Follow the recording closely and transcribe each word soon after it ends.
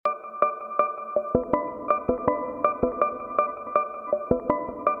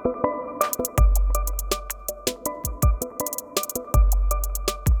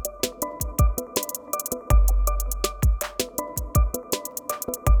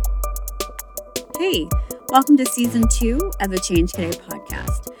Hey, welcome to Season 2 of the Change Cadet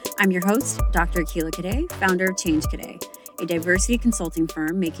podcast. I'm your host, Dr. Akila Cadet, founder of Change Cadet, a diversity consulting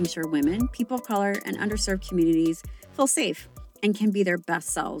firm making sure women, people of color, and underserved communities feel safe and can be their best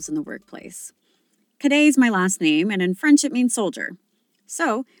selves in the workplace. Cadet is my last name, and in French it means soldier.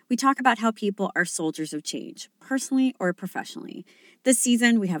 So, we talk about how people are soldiers of change, personally or professionally. This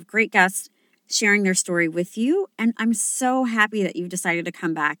season, we have great guests sharing their story with you, and I'm so happy that you've decided to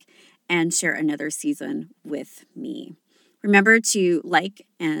come back and share another season with me. Remember to like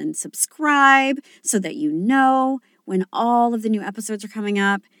and subscribe so that you know when all of the new episodes are coming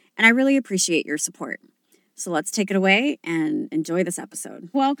up, and I really appreciate your support. So let's take it away and enjoy this episode.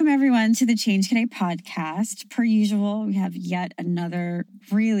 Welcome, everyone, to the Change Cadet podcast. Per usual, we have yet another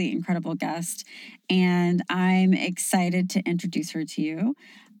really incredible guest, and I'm excited to introduce her to you.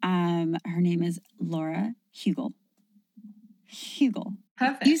 Her name is Laura Hugel. Hugel.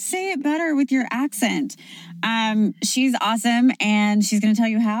 Perfect. You say it better with your accent. She's awesome, and she's going to tell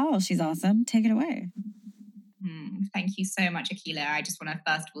you how she's awesome. Take it away. Thank you so much, Akila. I just want to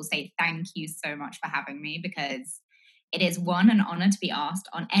first of all say thank you so much for having me, because it is an honor to be asked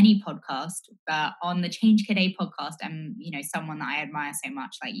on any podcast, but on the Change Cadet podcast, I'm someone that I admire so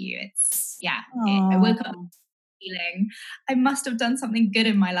much like you. I woke up feeling I must have done something good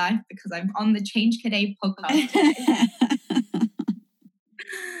in my life because I'm on the Change Cadet podcast.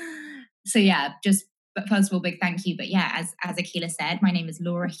 So but first of all, big thank you. But as Akila said, my name is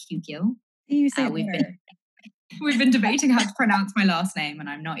Laura Hugel. You say it We've been debating how to pronounce my last name, and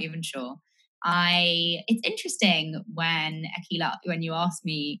I'm not even sure. It's interesting when you asked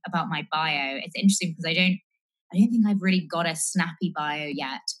me about my bio. It's interesting because I don't think I've really got a snappy bio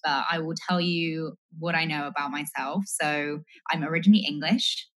yet, but I will tell you what I know about myself. So I'm originally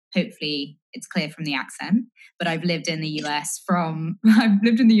English. Hopefully it's clear from the accent, but I've lived in the US from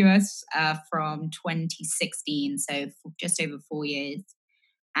 2016, so for just over 4 years.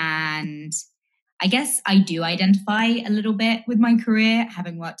 And I guess I do identify a little bit with my career,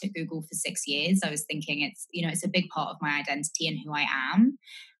 having worked at Google for 6 years. I was thinking it's a big part of my identity and who I am.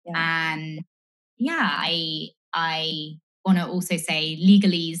 Yeah. And I want to also say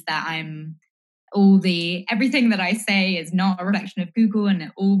legalese that everything that I say is not a reflection of Google, and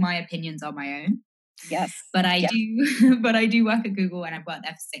all my opinions are my own. Yes. But I do work at Google, and I've worked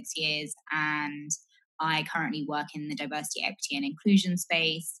there for 6 years, and I currently work in the diversity, equity, and inclusion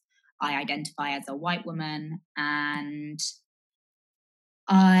space. I identify as a white woman, and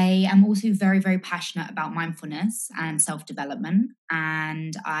I am also very, very passionate about mindfulness and self-development.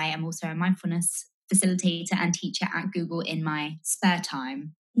 And I am also a mindfulness facilitator and teacher at Google in my spare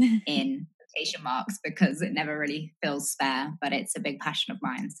time, in quotation marks, because it never really feels spare, but it's a big passion of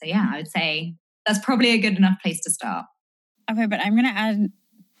mine. So I would say that's probably a good enough place to start. Okay, but I'm going to add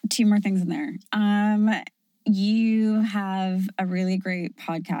 2 more things in there. You have a really great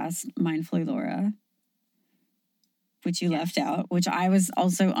podcast, Mindfully Laura, which you left out, which I was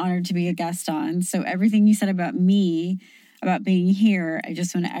also honored to be a guest on. So everything you said about me, about being here, I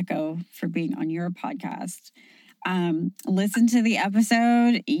just want to echo for being on your podcast. Listen to the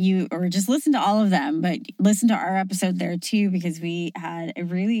episode, or just listen to all of them, but listen to our episode there too, because we had a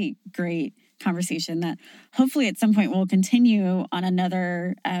really great conversation that hopefully at some point we'll continue on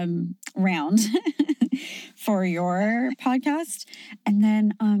another round for your podcast. And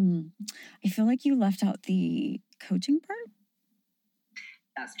then I feel like you left out the coaching part.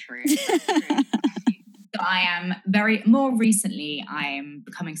 That's true. So more recently, I am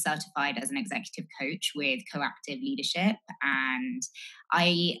becoming certified as an executive coach with Coactive Leadership. And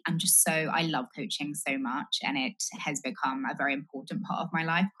I love coaching so much, and it has become a very important part of my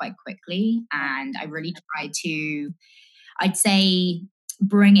life quite quickly. And I really try to, I'd say,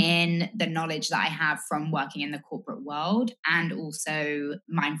 bring in the knowledge that I have from working in the corporate world, and also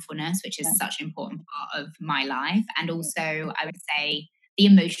mindfulness, which is such an important part of my life. And also, I would say, the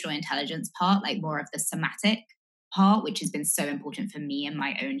emotional intelligence part, like more of the somatic part, which has been so important for me in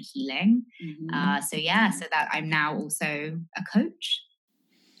my own healing. So that I'm now also a coach.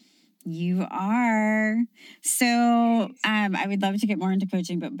 You are. So I would love to get more into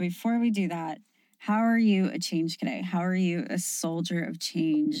coaching, but before we do that, how are you a change cadet? How are you a soldier of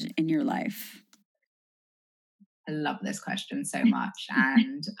change in your life? I love this question so much.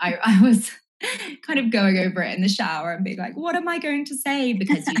 And I was kind of going over it in the shower and being like, what am I going to say?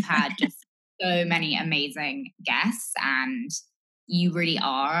 Because you've had just so many amazing guests, and you really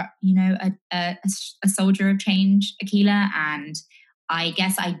are, a soldier of change, Akila. And I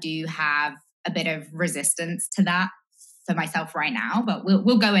guess I do have a bit of resistance to that for myself right now, but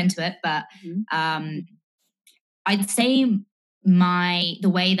we'll go into it. But I'd say the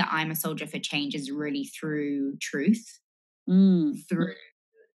way that I'm a soldier for change is really through truth, through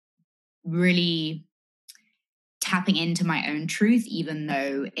really tapping into my own truth, even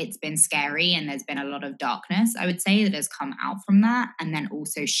though it's been scary and there's been a lot of darkness, I would say, that has come out from that. And then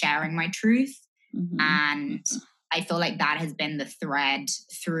also sharing my truth. And I feel like that has been the thread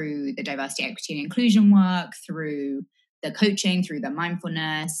through the diversity, equity, and inclusion work, through the coaching, through the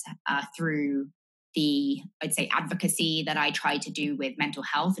mindfulness, through the, I'd say, advocacy that I try to do with mental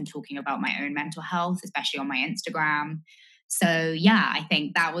health and talking about my own mental health, especially on my Instagram. So yeah, I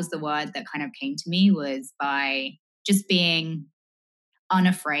think that was the word that kind of came to me, was by just being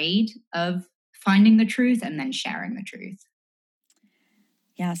unafraid of finding the truth and then sharing the truth.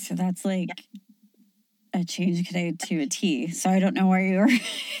 Yeah, so that's like a Change Cadet to a T. So I don't know where you were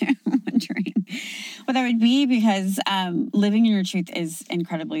wondering what that would be, because living in your truth is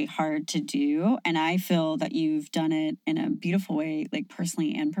incredibly hard to do. And I feel that you've done it in a beautiful way, like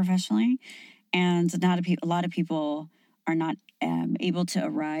personally and professionally. And a lot of people are not able to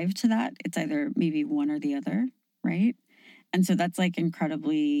arrive to that. It's either maybe one or the other, right? And so that's like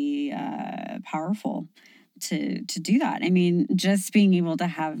incredibly powerful to do that. I mean, just being able to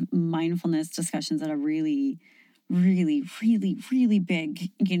have mindfulness discussions at a really, really, really, really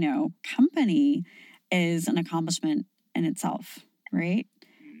big, company is an accomplishment in itself, right?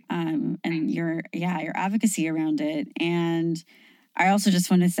 And your advocacy around it. And I also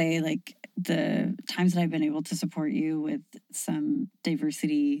just want to say, like, the times that I've been able to support you with some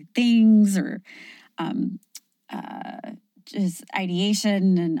diversity things or just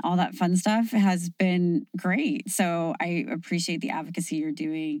ideation and all that fun stuff has been great. So I appreciate the advocacy you're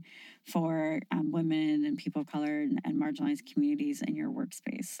doing for women and people of color and marginalized communities in your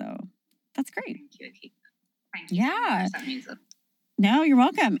workspace. So that's great. Thank you. Yeah. So that means no, you're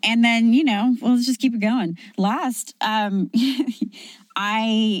welcome. And then, let's just keep it going. Last, I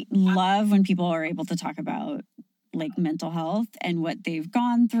love when people are able to talk about like mental health and what they've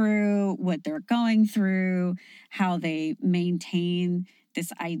gone through, what they're going through, how they maintain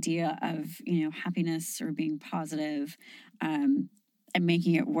this idea of, happiness or being positive, and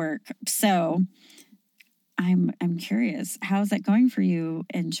making it work. So I'm curious, how's that going for you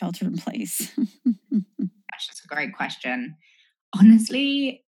in shelter in place? Gosh, that's a great question.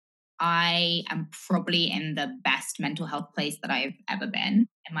 Honestly, I am probably in the best mental health place that I've ever been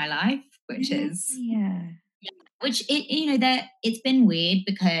in my life, which is it's been weird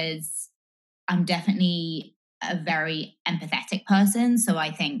because I'm definitely a very empathetic person. So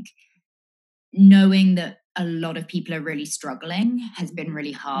I think knowing that a lot of people are really struggling has been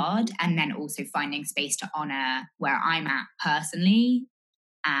really hard. And then also finding space to honor where I'm at personally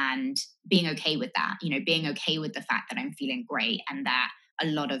and being okay with that, being okay with the fact that I'm feeling great and that a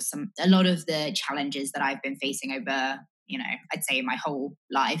lot of the challenges that I've been facing over, I'd say my whole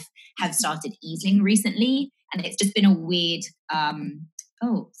life have started easing recently. And it's just been a weird,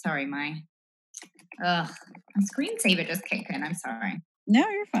 sorry, my screensaver just kicked in. I'm sorry. No,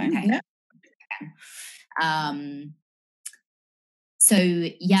 you're fine. Okay. So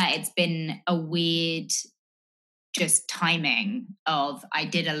yeah, it's been a weird just timing of, I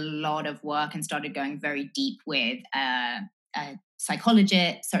did a lot of work and started going very deep with a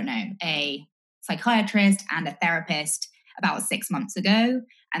psychiatrist and a therapist about 6 months ago.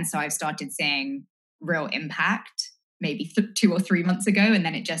 And so I've started seeing real impact maybe 2 or 3 months ago. And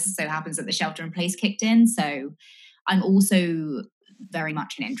then it just so happens that the shelter in place kicked in. So I'm also very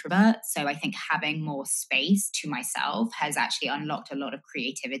much an introvert. So I think having more space to myself has actually unlocked a lot of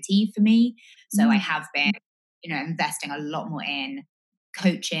creativity for me. So I have been, investing a lot more in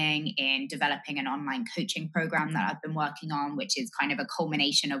coaching, in developing an online coaching program that I've been working on, which is kind of a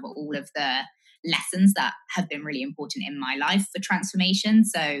culmination of all of the lessons that have been really important in my life for transformation.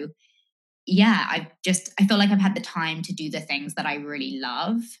 So yeah, I feel like I've had the time to do the things that I really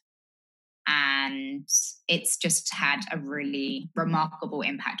love. And it's just had a really remarkable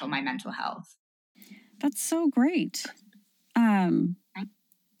impact on my mental health. That's so great. I'm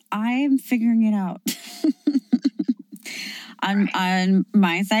figuring it out. On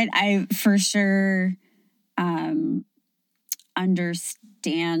my side, I for sure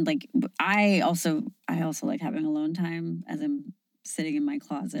understand. Like, I also like having alone time as I'm sitting in my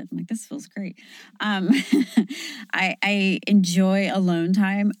closet. I'm like, this feels great. I enjoy alone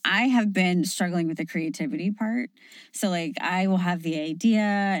time. I have been struggling with the creativity part. So like, I will have the idea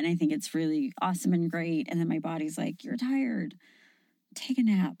and I think it's really awesome and great. And then my body's like, you're tired. Take a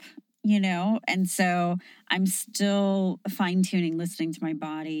nap, And so I'm still fine tuning, listening to my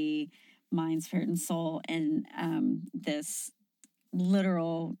body, mind, spirit, and soul in this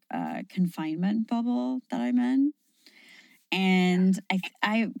literal confinement bubble that I'm in. And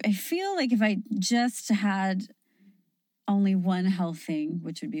I feel like if I just had only one health thing,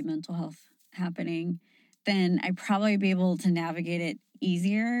 which would be mental health happening, then I'd probably be able to navigate it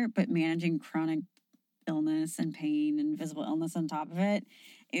easier. But managing chronic illness and pain and visible illness on top of it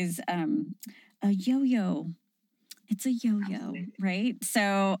is a yo-yo. It's a yo-yo, right?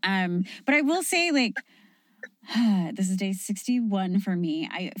 So, but I will say, like, this is day 61 for me.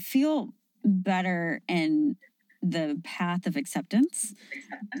 I feel better in the path of acceptance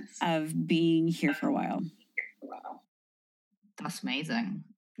of being here for a while. That's amazing.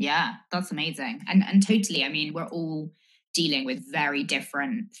 Yeah, that's amazing. And totally, I mean, we're all dealing with very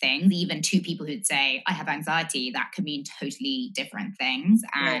different things. Even two people who'd say, I have anxiety, that could mean totally different things.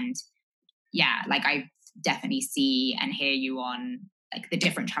 And yeah, like I definitely see and hear you on like the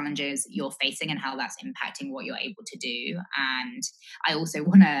different challenges you're facing and how that's impacting what you're able to do. And I also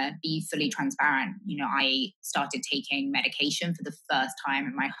want to be fully transparent. You know, I started taking medication for the first time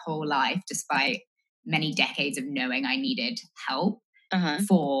in my whole life, despite many decades of knowing I needed help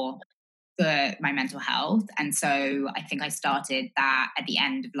for my mental health. And so I think I started that at the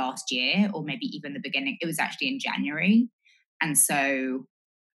end of last year, or maybe even the beginning. It was actually in January. And so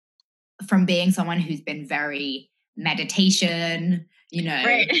from being someone who's been very meditation, you know,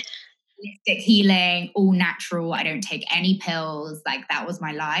 holistic healing, all natural, I don't take any pills, like that was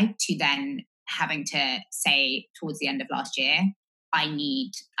my life, to then having to say towards the end of last year, I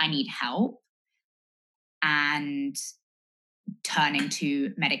need help, and turning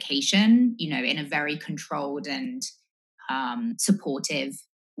to medication, you know, in a very controlled and supportive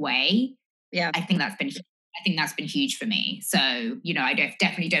way. Yeah, I think that's been huge for me. So, you know, I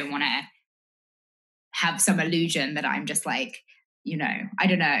definitely don't want to have some illusion that I'm just like, you know, I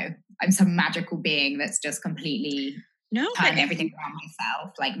don't know, I'm some magical being that's just completely turned everything around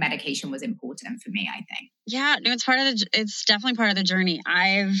myself. Like medication was important for me, I think. Yeah, no, it's definitely part of the journey.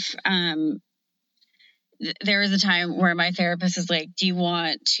 There was a time where my therapist is like, do you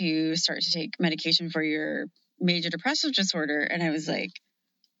want to start to take medication for your major depressive disorder? And I was like,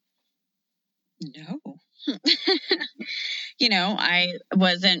 no. You know, I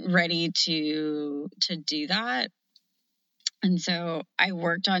wasn't ready to do that. And so I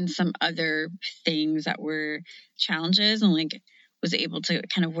worked on some other things that were challenges and like was able to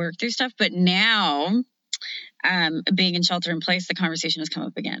kind of work through stuff. But now, being in shelter in place, the conversation has come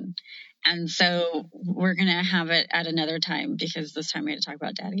up again. And so we're going to have it at another time, because this time we had to talk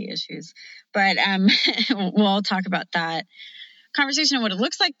about daddy issues. But we'll talk about that conversation and what it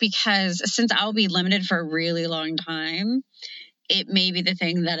looks like, because since I'll be limited for a really long time, it may be the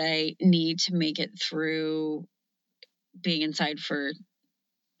thing that I need to make it through being inside for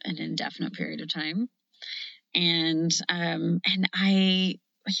an indefinite period of time. And so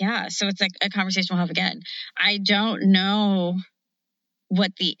it's like a conversation we'll have again. I don't know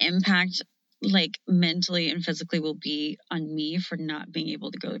what the impact, like mentally and physically, will be on me for not being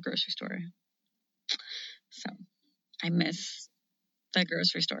able to go to the grocery store. So I miss the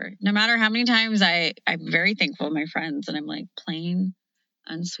grocery store. No matter how many times I'm very thankful of my friends, and I'm like, plain,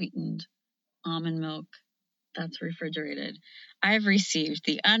 unsweetened almond milk that's refrigerated. I've received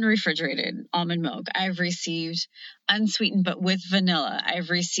the unrefrigerated almond milk. I've received unsweetened but with vanilla. I've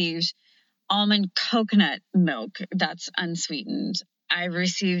received almond coconut milk that's unsweetened. I've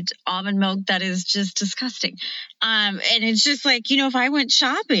received almond milk that is just disgusting. And it's just like, you know, if I went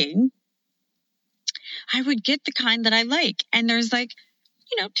shopping, I would get the kind that I like. And there's like,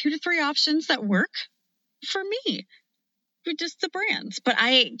 you know, 2 to 3 options that work for me with just the brands. But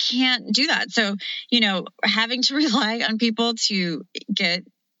I can't do that. So, you know, having to rely on people to get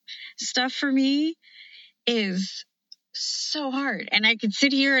stuff for me is so hard. And I could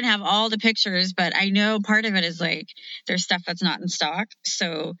sit here and have all the pictures, but I know part of it is like there's stuff that's not in stock.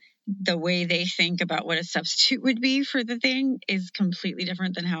 So the way they think about what a substitute would be for the thing is completely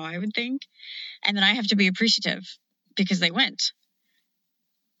different than how I would think. And then I have to be appreciative because they went.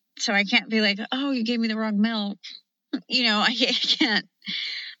 So I can't be like, oh, you gave me the wrong milk. You know, I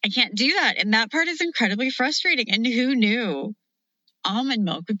can't do that. And that part is incredibly frustrating. And who knew almond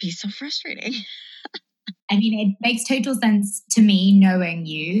milk would be so frustrating? I mean, it makes total sense to me knowing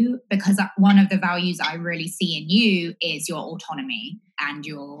you, because one of the values I really see in you is your autonomy and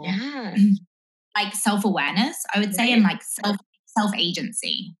your like self-awareness, I would say, and like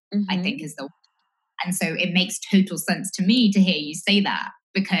self-agency, I think is the. And so it makes total sense to me to hear you say that,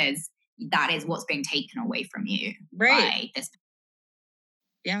 because that is what's being taken away from you by this.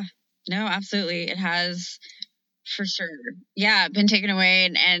 Yeah, no, absolutely. It has, for sure. Yeah, been taken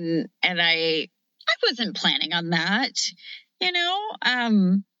away. And I wasn't planning on that, you know?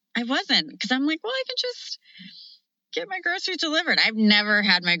 I wasn't, because I'm like, well, I can just get my groceries delivered. I've never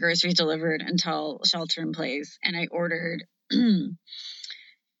had my groceries delivered until shelter in place. And I ordered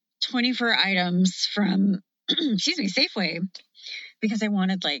 24 items from, Safeway, because I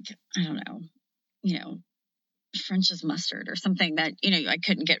wanted I don't know, French's mustard or something that, I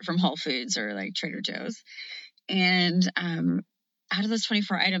couldn't get from Whole Foods or Trader Joe's. And out of those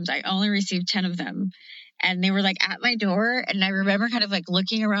 24 items, I only received 10 of them. And they were at my door. And I remember kind of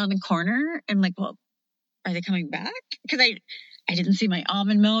looking around the corner and well, are they coming back? Because I didn't see my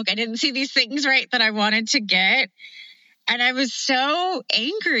almond milk. I didn't see these things, right, that I wanted to get. And I was so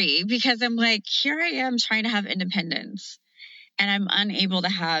angry because I'm here I am trying to have independence and I'm unable to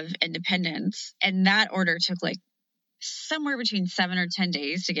have independence. And that order took somewhere between 7 or 10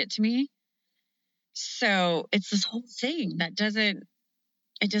 days to get to me. So it's this whole thing that doesn't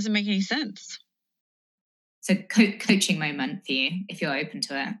make any sense. So coaching moment for you, if you're open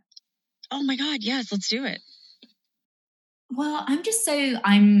to it. Oh my God, yes, let's do it. Well,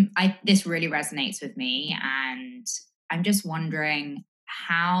 this really resonates with me, and I'm just wondering,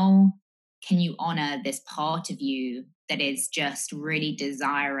 how can you honor this part of you that is just really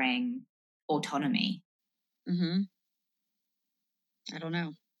desiring autonomy? Mm-hmm. I don't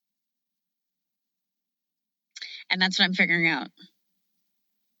know. And that's what I'm figuring out.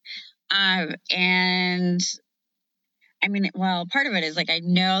 And I mean, well, part of it is I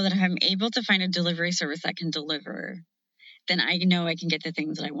know that if I'm able to find a delivery service that can deliver, then I know I can get the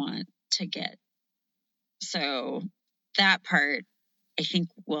things that I want to get. So that part, I think,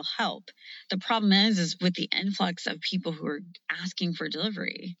 will help. The problem is with the influx of people who are asking for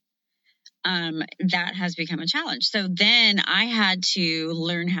delivery, that has become a challenge. So then I had to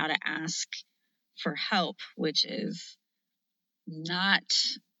learn how to ask for help, which is not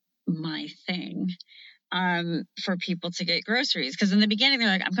my thing, for people to get groceries. Because in the beginning, they're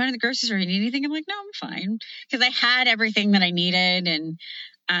I'm going to the grocery store. You need anything? I'm no, I'm fine. Because I had everything that I needed. And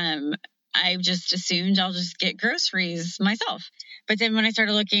I just assumed I'll just get groceries myself. But then when I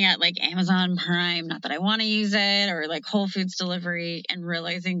started looking at Amazon Prime, not that I want to use it, or Whole Foods delivery, and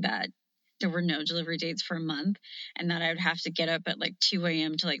realizing that there were no delivery dates for a month, and that I would have to get up at 2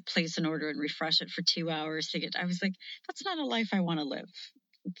 a.m. to place an order and refresh it for 2 hours to get. I was that's not a life I want to live.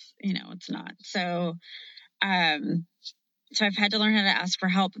 It's not. So, so I've had to learn how to ask for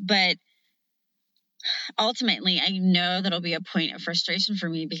help, but ultimately I know that'll be a point of frustration for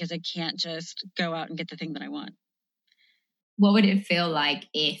me because I can't just go out and get the thing that I want. What would it feel like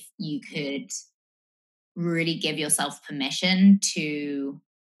if you could really give yourself permission to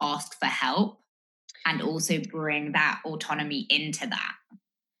ask for help and also bring that autonomy into that?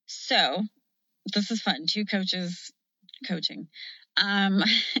 So this is fun. 2 coaches coaching.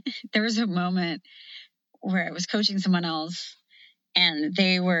 There was a moment where I was coaching someone else and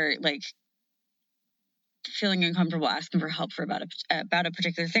they were feeling uncomfortable asking for help for about a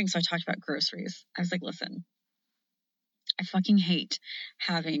particular thing. So I talked about groceries. I was listen, I fucking hate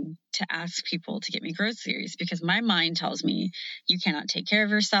having to ask people to get me groceries because my mind tells me you cannot take care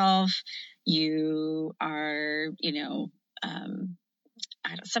of yourself. You are,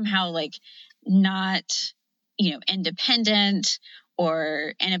 somehow not, independent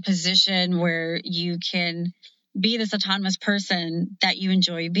or in a position where you can be this autonomous person that you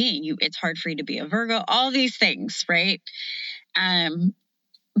enjoy being. It's hard for you to be a Virgo, all these things, right?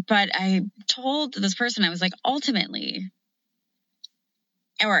 But I told this person, I was ultimately,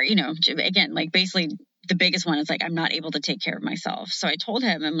 or, again, basically the biggest one is I'm not able to take care of myself. So I told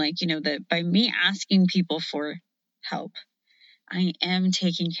him, I'm that by me asking people for help, I am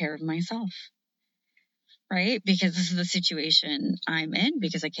taking care of myself. Right? Because this is the situation I'm in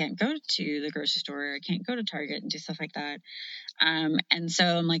because I can't go to the grocery store. I can't go to Target and do stuff like that. And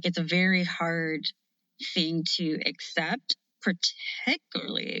so I'm it's a very hard thing to accept,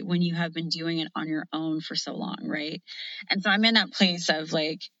 particularly when you have been doing it on your own for so long, right? And so I'm in that place of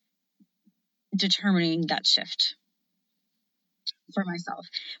determining that shift for myself,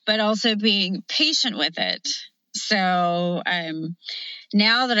 but also being patient with it. So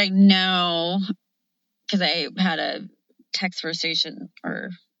now that I know, because I had a text conversation or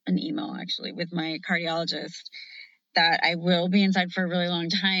an email actually with my cardiologist that I will be inside for a really long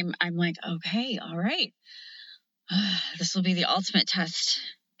time. I'm okay, all right. This will be the ultimate test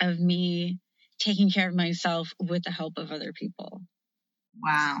of me taking care of myself with the help of other people.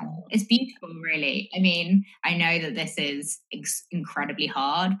 Wow. It's beautiful, really. I mean, I know that this is incredibly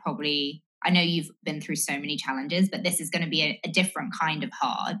hard. Probably, I know you've been through so many challenges, but this is going to be a different kind of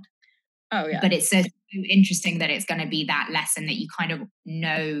hard. Oh, yeah. But it's so interesting that it's going to be that lesson that you kind of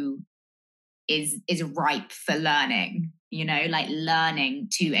know is ripe for learning. like learning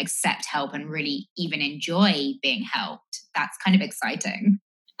to accept help and really even enjoy being helped. That's kind of exciting.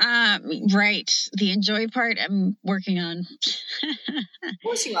 Right. The enjoy part I'm working on. Of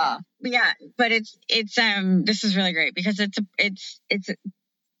course you are. Yeah, but it's this is really great because it's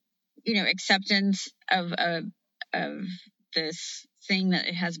acceptance of this thing that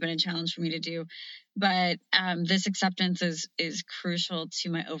it has been a challenge for me to do, but this acceptance is crucial to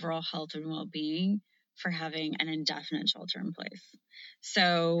my overall health and well-being for having an indefinite shelter in place.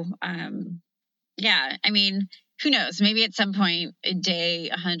 So yeah, I mean, who knows? Maybe at some point, day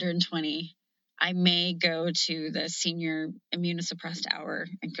 120, I may go to the senior immunosuppressed hour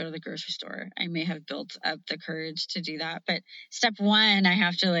and go to the grocery store. I may have built up the courage to do that. But step one, I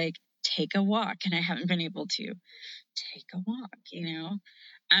have to take a walk, and I haven't been able to take a walk,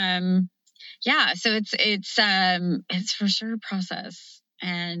 Yeah, so it's for sure a process.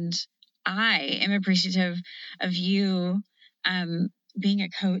 And I am appreciative of you being a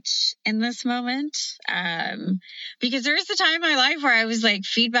coach in this moment, because there was a time in my life where I was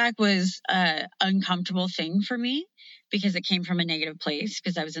feedback was an uncomfortable thing for me because it came from a negative place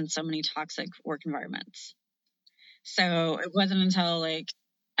because I was in so many toxic work environments. So it wasn't until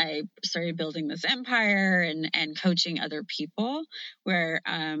I started building this empire and coaching other people where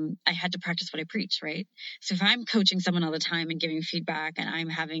I had to practice what I preach, right? So if I'm coaching someone all the time and giving feedback and I'm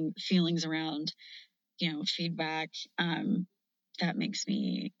having feelings around, feedback, that makes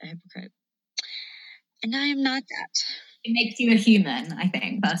me a hypocrite. And I am not that. It makes you a human, I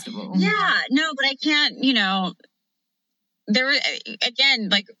think, first of all. Yeah, no, but I can't, there again,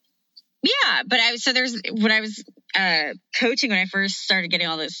 yeah, but when I was coaching, when I first started getting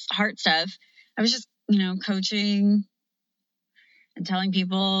all this heart stuff, I was just, coaching and telling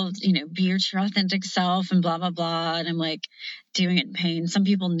people, be your true authentic self and blah, blah, blah. And I'm doing it in pain. Some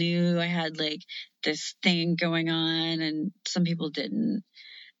people knew I had this thing going on and some people didn't.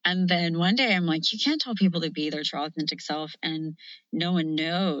 And then one day I'm you can't tell people to be their true authentic self and no one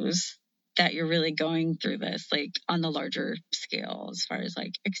knows that you're really going through this on the larger scale as far as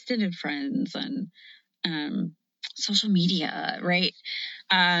extended friends and social media, right?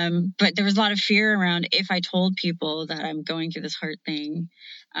 But there was a lot of fear around if I told people that I'm going through this heart thing,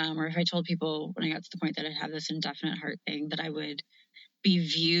 or if I told people when I got to the point that I'd have this indefinite heart thing, that I would be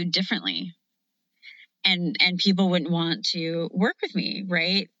viewed differently. And people wouldn't want to work with me,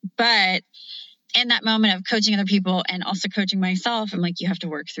 right? But in that moment of coaching other people and also coaching myself, I'm you have to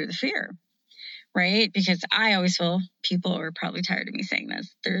work through the fear, right? Because I always feel people are probably tired of me saying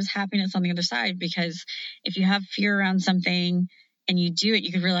this. There's happiness on the other side, because if you have fear around something and you do it,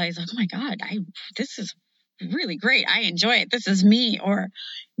 you could realize, oh my God, this is really great. I enjoy it. This is me. Or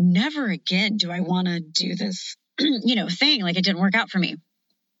never again do I want to do this, thing. It didn't work out for me.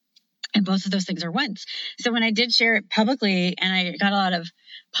 And both of those things are once. So when I did share it publicly and I got a lot of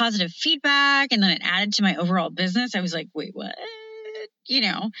positive feedback and then it added to my overall business, I was wait, what?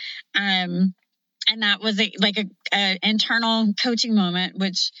 And that was a internal coaching moment,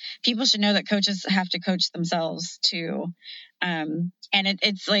 which people should know that coaches have to coach themselves too. And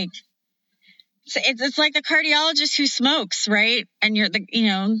it's it's like the cardiologist who smokes, right? And you're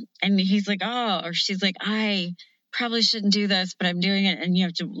and he's or she's I probably shouldn't do this, but I'm doing it, and you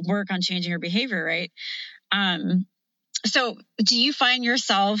have to work on changing your behavior, right? So do you find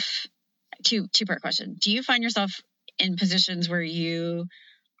yourself, two-part question, do you find yourself in positions where you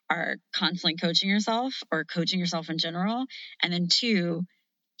are constantly coaching yourself or coaching yourself in general? And then two,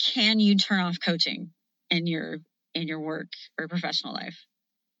 can you turn off coaching in your work or professional life?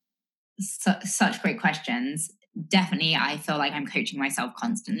 Such great questions. Definitely, I feel like I'm coaching myself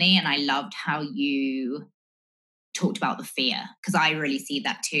constantly. And I loved how you talked about the fear, because I really see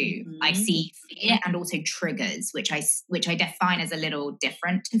that too. Mm-hmm. I see fear and also triggers, which I define as a little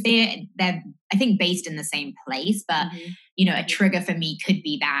different to fear. They're, I think, based in the same place, but a trigger for me could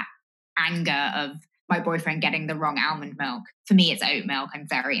be that anger of my boyfriend getting the wrong almond milk. For me, it's oat milk. I'm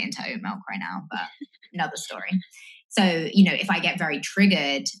very into oat milk right now, but another story. So, if I get very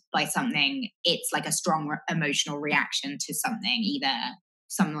triggered by something, it's a strong emotional reaction to something, either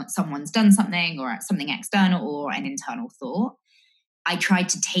someone's done something or something external or an internal thought. I try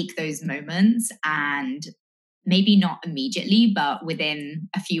to take those moments and maybe not immediately, but within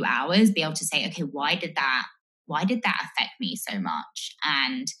a few hours, be able to say, okay, why did that affect me so much?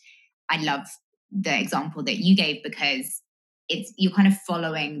 And I love the example that you gave, because you're kind of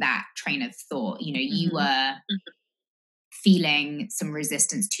following that train of thought. You were feeling some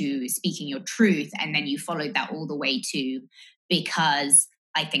resistance to speaking your truth, and then you followed that all the way to, because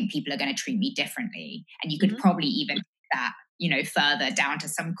I think people are going to treat me differently. And you could probably even take that, further down to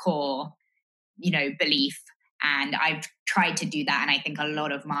some core, belief. And I've tried to do that. And I think a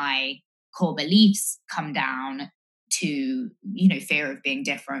lot of my core beliefs come down to, you know, fear of being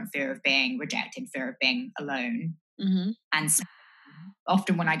different, fear of being rejected, fear of being alone. Mm-hmm. And so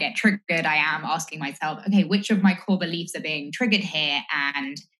often when I get triggered, I am asking myself, okay, which of my core beliefs are being triggered here?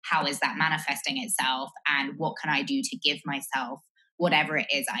 And how is that manifesting itself? And what can I do to give myself whatever it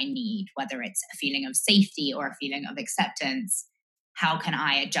is I need, whether it's a feeling of safety or a feeling of acceptance? How can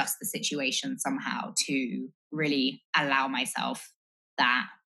I adjust the situation somehow to really allow myself that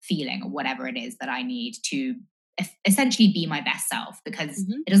feeling or whatever it is that I need to essentially be my best self? Because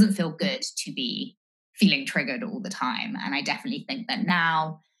Mm-hmm. it doesn't feel good to be feeling triggered all the time. And I definitely think that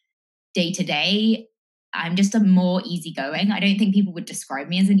now, day to day, I'm just a more easygoing. I don't think people would describe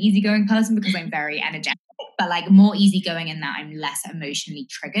me as an easygoing person because I'm very energetic, but like more easygoing in that I'm less emotionally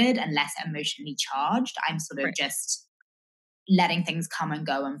triggered and less emotionally charged. I'm sort of Right. just letting things come and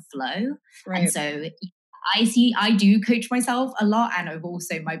go and flow. Right. And so I do coach myself a lot. And I've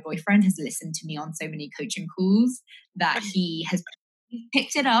also, my boyfriend has listened to me on so many coaching calls that he has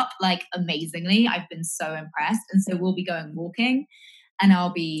picked it up like amazingly. I've been so impressed. And so we'll be going walking and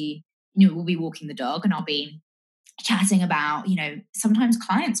I'll be, you know, we'll be walking the dog and I'll be chatting about, you know, sometimes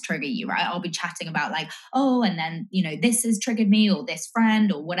clients trigger you, right? I'll be chatting about like, oh, and then, you know, this has triggered me or this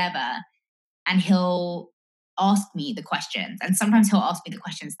friend or whatever. And he'll ask me the questions. And sometimes he'll ask me the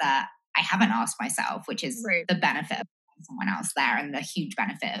questions that I haven't asked myself, which is Right. the benefit of someone else there and the huge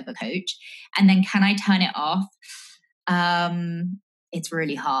benefit of a coach. And then can I turn it off? It's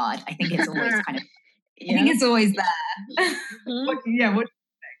really hard. I think it's always kind of, I think it's always there. Mm-hmm. What?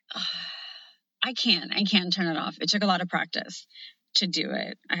 I can turn it off. It took a lot of practice to do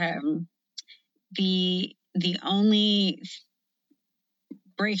it. The only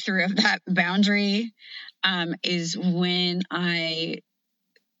breakthrough of that boundary is when I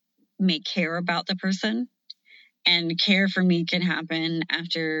make care about the person. And care for me can happen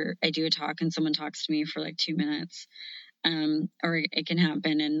after I do a talk and someone talks to me for like 2 minutes. Or it can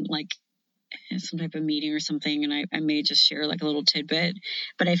happen in like some type of meeting or something, and I may just share like a little tidbit,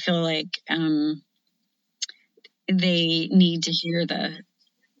 but I feel like they need to hear the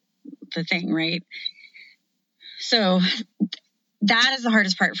thing, right? So that is the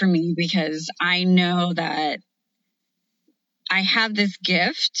hardest part for me because I know that I have this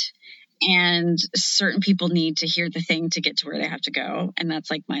gift and certain people need to hear the thing to get to where they have to go, and that's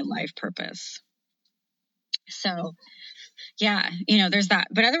like my life purpose. So yeah, you know, there's that.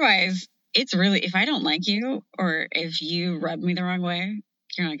 But otherwise, it's really, if I don't like you or if you rub me the wrong way,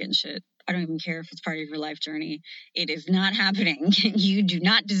 you're not getting shit. I don't even care if it's part of your life journey. It is not happening. You do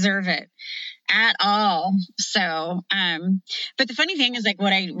not deserve it at all. So, but the funny thing is like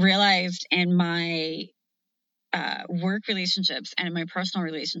what I realized in my work relationships and in my personal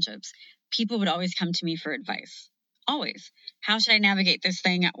relationships, people would always come to me for advice. Always. How should I navigate this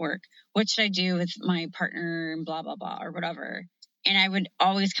thing at work? What should I do with my partner and blah, blah, blah, or whatever. And I would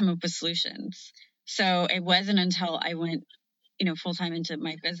always come up with solutions. So it wasn't until I went, you know, full time into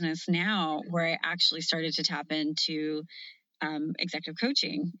my business now where I actually started to tap into executive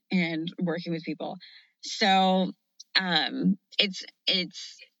coaching and working with people. So it's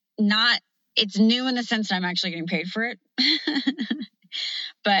new in the sense that I'm actually getting paid for it.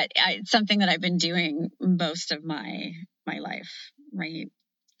 But it's something that I've been doing most of my life, right?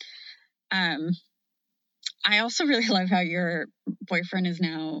 I also really love how your boyfriend is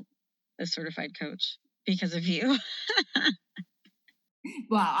now a certified coach because of you.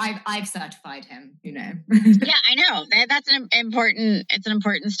 Well, I've certified him, you know. Yeah, I know. That's an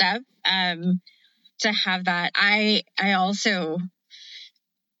important step to have that. I also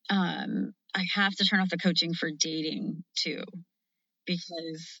I have to turn off the coaching for dating too,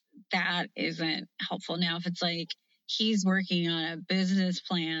 because that isn't helpful. Now, if it's like he's working on a business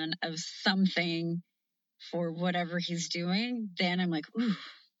plan of something for whatever he's doing, then I'm like, ooh,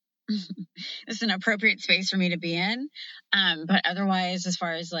 it's an appropriate space for me to be in. But otherwise, as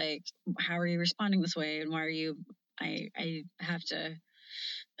far as like, how are you responding this way? And why are you, I have to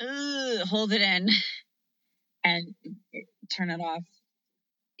hold it in and turn it off.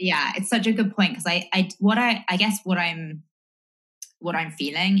 Yeah, it's such a good point because I guess what I'm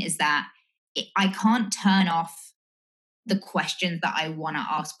feeling is that I can't turn off the questions that I want to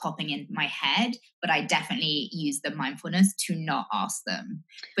ask popping in my head, but I definitely use the mindfulness to not ask them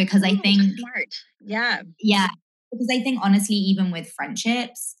because I think smart. Yeah, because I think honestly, even with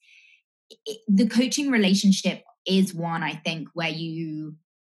friendships, the coaching relationship is one I think where you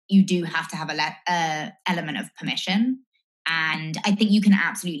do have to have a element of permission. And I think you can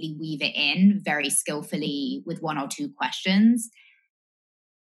absolutely weave it in very skillfully with 1 or 2 questions.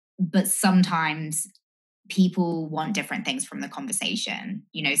 But sometimes people want different things from the conversation.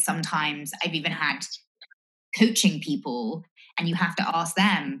 You know, sometimes I've even had coaching people, and you have to ask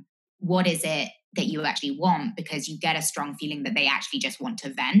them, what is it that you actually want? Because you get a strong feeling that they actually just want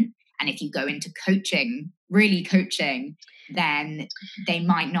to vent. And if you go into coaching, really coaching, then they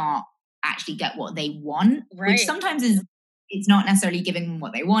might not actually get what they want, Right. which sometimes is, it's not necessarily giving them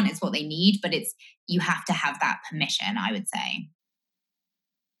what they want, it's what they need, but it's, you have to have that permission, I would say.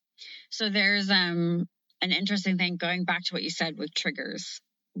 So there's an interesting thing going back to what you said with triggers,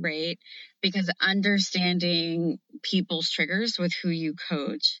 right? Because understanding people's triggers with who you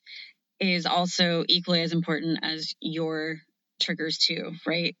coach is also equally as important as your triggers too,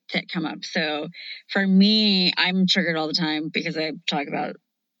 right? That come up. So for me, I'm triggered all the time because I talk about,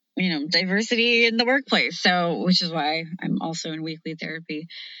 you know, diversity in the workplace. So, which is why I'm also in weekly therapy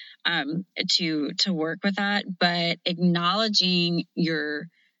to work with that. But acknowledging your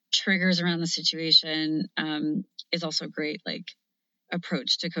triggers around the situation is also a great like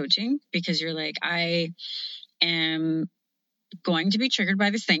approach to coaching, because you're like, I am going to be triggered by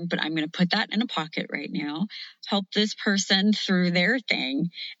this thing, but I'm going to put that in a pocket right now, help this person through their thing,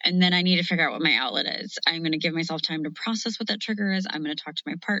 and then I need to figure out what my outlet is. I'm going to give myself time to process what that trigger is. I'm going to talk to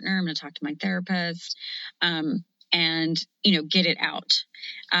my partner. I'm going to talk to my therapist, and, you know, get it out.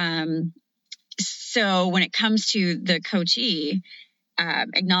 So when it comes to the coachee,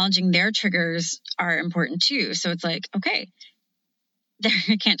 acknowledging their triggers are important too. So it's like, okay,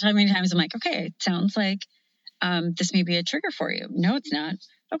 I can't tell how many times I'm like, okay, it sounds like this may be a trigger for you. No, it's not.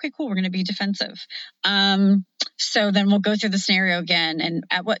 Okay, cool. We're going to be defensive. So then we'll go through the scenario again. And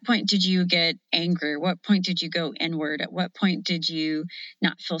at what point did you get angry? What point did you go inward? At what point did you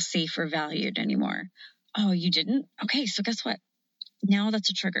not feel safe or valued anymore? Oh, you didn't? Okay, so guess what? Now that's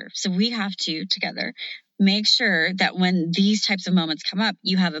a trigger. So we have to, together, make sure that when these types of moments come up,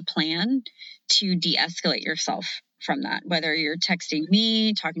 you have a plan to de-escalate yourself from that, whether you're texting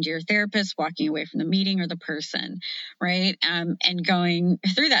me, talking to your therapist, walking away from the meeting or the person, right? And going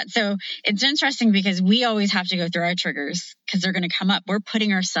through that. So it's interesting because we always have to go through our triggers because they're going to come up. We're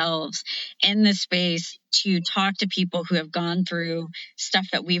putting ourselves in this space to talk to people who have gone through stuff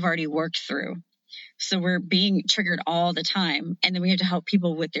that we've already worked through. So we're being triggered all the time. And then we have to help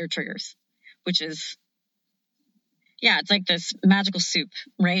people with their triggers, which is, yeah, it's like this magical soup,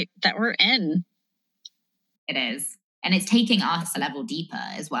 right? That we're in. It is. And it's taking us a level deeper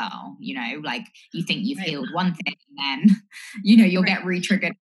as well. You know, like you think you've healed one thing and then, you know, you'll get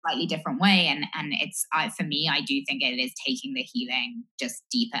re-triggered a slightly different way. And it's, for me, I do think it is taking the healing just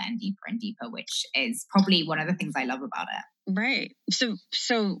deeper and deeper and deeper, which is probably one of the things I love about it. Right.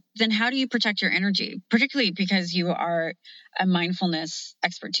 So then how do you protect your energy, particularly because you are a mindfulness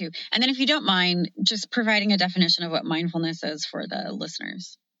expert too? And then if you don't mind, just providing a definition of what mindfulness is for the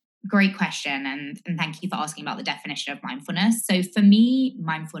listeners. Great question. And thank you for asking about the definition of mindfulness. So for me,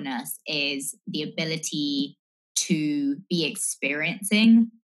 mindfulness is the ability to be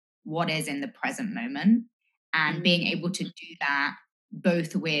experiencing what is in the present moment and being able to do that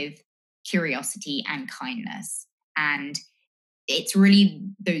both with curiosity and kindness. And it's really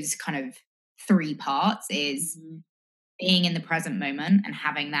those kind of three parts is being in the present moment and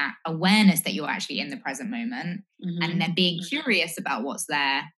having that awareness that you're actually in the present moment, and then being curious about what's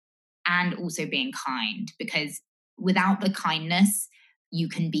there, and also being kind, because without the kindness, you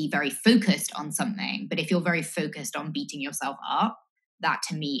can be very focused on something. But if you're very focused on beating yourself up, that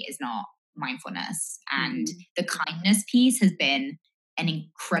to me is not mindfulness. And the kindness piece has been an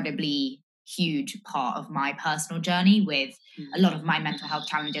incredibly huge part of my personal journey. With a lot of my mental health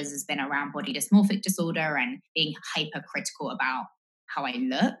challenges has been around body dysmorphic disorder and being hypercritical about how I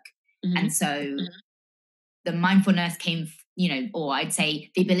look. And so the mindfulness came, you know, or I'd say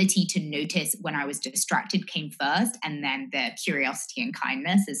the ability to notice when I was distracted came first. And then the curiosity and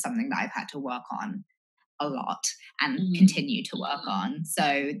kindness is something that I've had to work on a lot and continue to work on.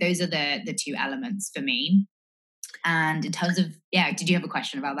 So those are the two elements for me. And in terms of, did you have a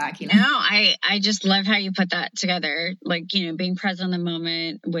question about that, Keela? No, I just love how you put that together. Like, you know, being present in the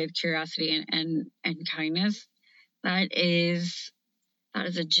moment with curiosity and kindness. That is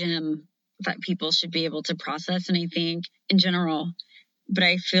a gem that people should be able to process. And I think in general, but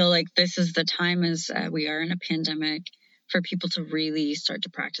I feel like this is the time as we are in a pandemic for people to really start to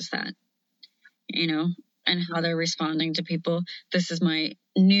practice that, you know, and how they're responding to people. This is my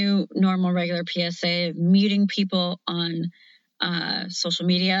new normal regular PSA of muting people on social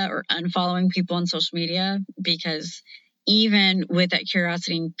media or unfollowing people on social media, because even with that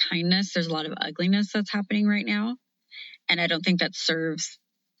curiosity and kindness, there's a lot of ugliness that's happening right now. And I don't think that serves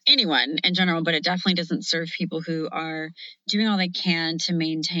anyone in general, but it definitely doesn't serve people who are doing all they can to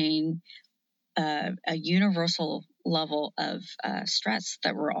maintain a universal level of stress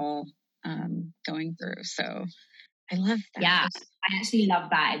that we're all going through. So I love that. Yeah, I actually love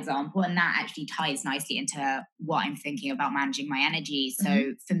that example. And that actually ties nicely into what I'm thinking about managing my energy.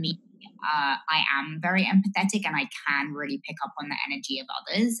 So for me, I am very empathetic and I can really pick up on the energy of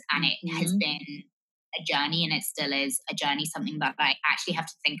others. And it has been a journey, and it still is a journey, something that I actually have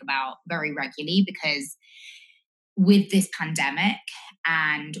to think about very regularly, because with this pandemic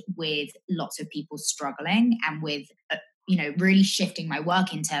and with lots of people struggling, and with really shifting my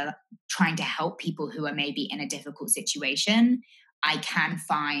work into trying to help people who are maybe in a difficult situation, I can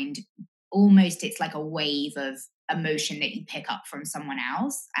find almost, it's like a wave of emotion that you pick up from someone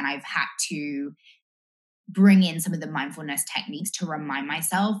else. And I've had to bring in some of the mindfulness techniques to remind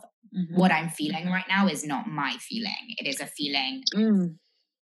myself what I'm feeling right now is not my feeling. It is a feeling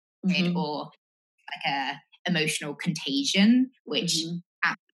or like a emotional contagion, which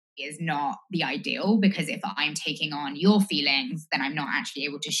is not the ideal, because if I'm taking on your feelings, then I'm not actually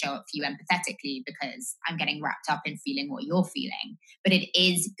able to show up for you empathetically, because I'm getting wrapped up in feeling what you're feeling. But it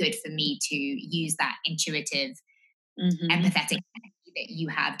is good for me to use that intuitive, empathetic energy that you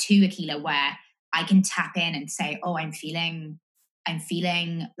have too, Akilah, where I can tap in and say, oh, I'm feeling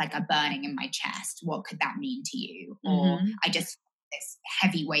like a burning in my chest. What could that mean to you? Or I just feel this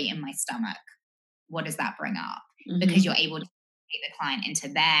heavy weight in my stomach. What does that bring up? Because you're able to take the client into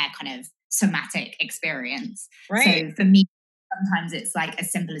their kind of somatic experience. Right. So for me, sometimes it's like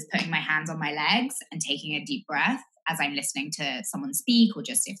as simple as putting my hands on my legs and taking a deep breath as I'm listening to someone speak, or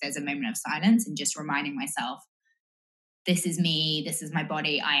just if there's a moment of silence, and just reminding myself, this is me, this is my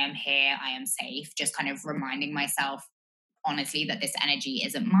body, I am here, I am safe. Just kind of reminding myself honestly that this energy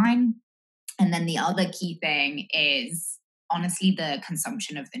isn't mine. And then the other key thing is honestly the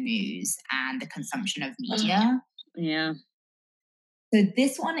consumption of the news and the consumption of media. Yeah. So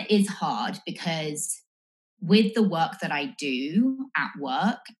this one is hard, because with the work that I do at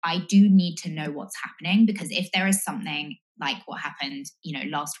work, I do need to know what's happening, because if there is something like what happened,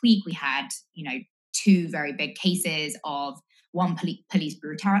 last week, we had, 2 very big cases of one police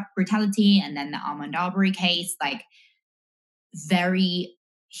brutality, and then the Ahmaud Arbery case, like very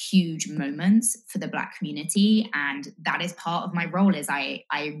huge moments for the Black community. And that is part of my role. Is I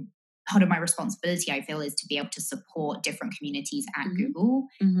part of my responsibility, I feel, is to be able to support different communities at Google.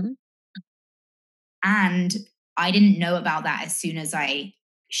 And I didn't know about that as soon as I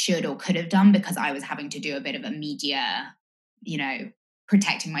should or could have done, because I was having to do a bit of a media,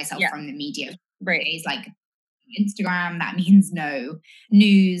 protecting myself from the media. Right. It's like Instagram, that means no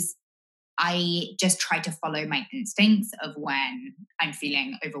news. I just try to follow my instincts of when I'm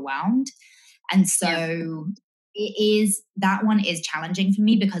feeling overwhelmed. And so that one is challenging for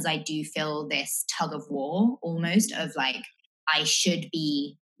me, because I do feel this tug of war almost of like, I should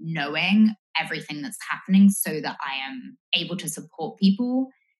be knowing everything that's happening so that I am able to support people.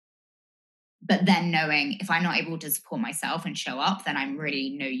 But then knowing if I'm not able to support myself and show up, then I'm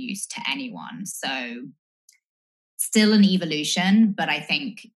really no use to anyone. So still an evolution, but I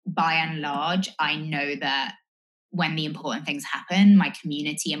think by and large, I know that when the important things happen, my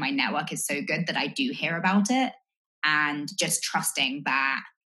community and my network is so good that I do hear about it, and just trusting that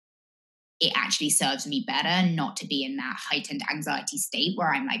it actually serves me better not to be in that heightened anxiety state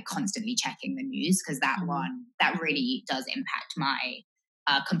where I'm like constantly checking the news, because that really does impact my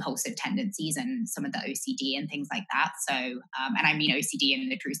compulsive tendencies and some of the OCD and things like that. So, and I mean OCD in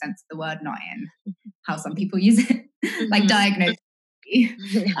the true sense of the word, not in how some people use it, like diagnosed.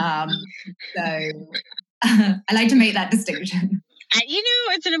 So I like to make that distinction.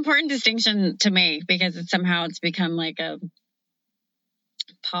 It's an important distinction to make, because it's become like a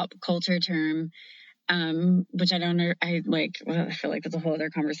pop culture term, which I don't know. I feel like that's a whole other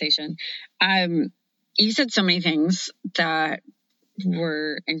conversation. You said so many things that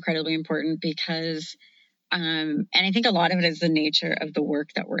were incredibly important, because and I think a lot of it is the nature of the work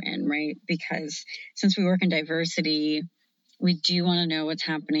that we're in, right? Because since we work in diversity, we do want to know what's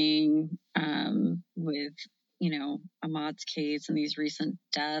happening with, Ahmaud's case and these recent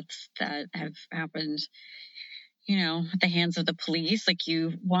deaths that have happened, at the hands of the police. Like,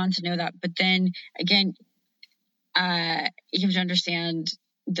 you want to know that. But then again, you have to understand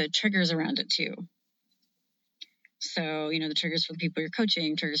the triggers around it too. So, the triggers for the people you're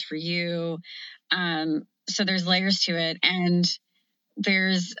coaching, triggers for you. So there's layers to it. And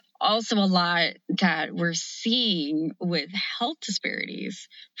there's also a lot that we're seeing with health disparities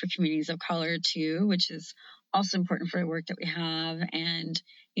for communities of color too, which is also important for the work that we have. And,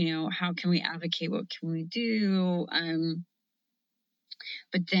 how can we advocate? What can we do?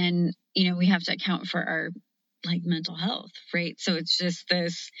 But then, we have to account for our like mental health, right? So it's just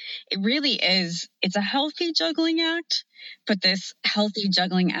this, it really is, it's a healthy juggling act, but this healthy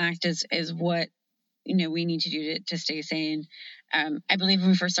juggling act is what, we need to do to stay sane. I believe when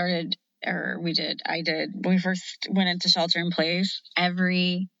we first started, when we first went into shelter in place,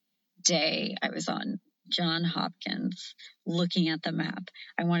 every day I was on John Hopkins looking at the map.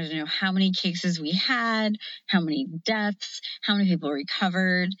 I wanted to know how many cases we had, how many deaths, how many people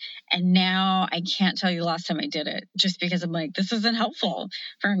recovered. And now I can't tell you the last time I did it, just because I'm like, this isn't helpful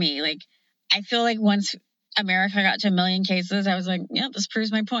for me. Like, I feel like once America got to 1 million cases, I was like, yeah, this proves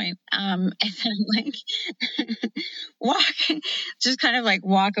my point. And then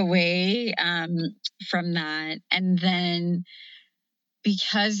walk away from that. And then,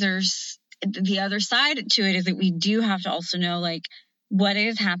 because there's the other side to it, is that we do have to also know, like, what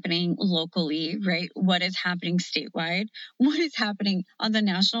is happening locally, right? What is happening statewide? What is happening on the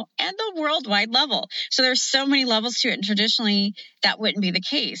national and the worldwide level? So there's so many levels to it. And traditionally, that wouldn't be the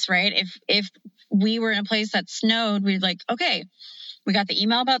case, right? If we were in a place that snowed, we'd like, okay, we got the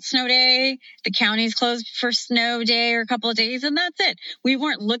email about snow day, the county's closed for snow day or a couple of days, and that's it. We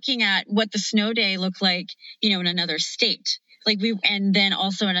weren't looking at what the snow day looked like, in another state. And then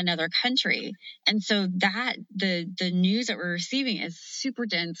also in another country. And so that the news that we're receiving is super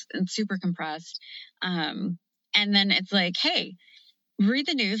dense and super compressed. And then it's like, hey, read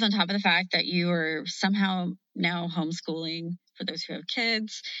the news on top of the fact that you are somehow now homeschooling. For those who have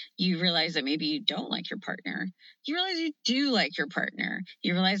kids, you realize that maybe you don't like your partner. You realize you do like your partner.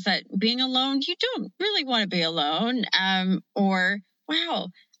 You realize that being alone, you don't really want to be alone. Or, wow,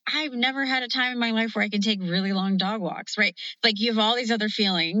 I've never had a time in my life where I can take really long dog walks, right? Like, you have all these other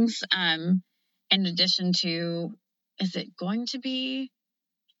feelings, in addition to, is it going to be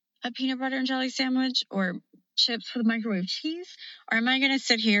a peanut butter and jelly sandwich or chips with microwave cheese? Or am I going to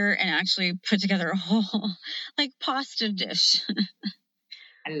sit here and actually put together a whole, pasta dish?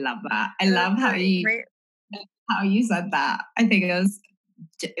 I love that. I love how you said that. I think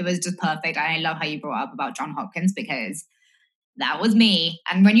it was just perfect. And I love how you brought up about John Hopkins, because that was me.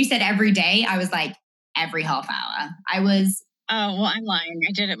 And when you said every day, I was like, every half hour. Oh, well, I'm lying.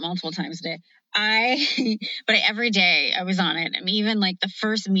 I did it multiple times a day. Every day I was on it. I mean, even like the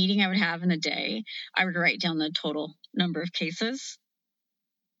first meeting I would have in the day, I would write down the total number of cases.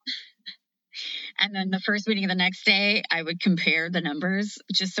 And then the first meeting of the next day, I would compare the numbers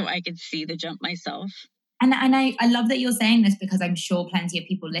just so I could see the jump myself. And I love that you're saying this, because I'm sure plenty of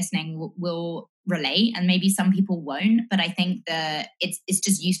people listening will relate, and maybe some people won't. But I think that it's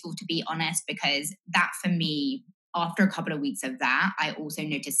just useful to be honest, because that, for me, after a couple of weeks of that, I also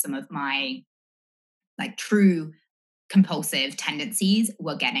noticed some of my true compulsive tendencies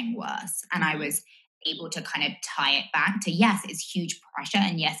were getting worse. And I was able to kind of tie it back to, yes, it's huge pressure,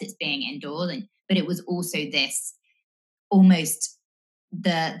 and yes, it's being indoors, but it was also this almost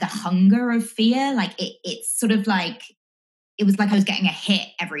the hunger of fear. Like it's sort of like, it was like I was getting a hit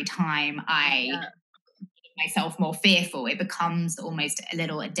every time I made myself more fearful. It becomes almost a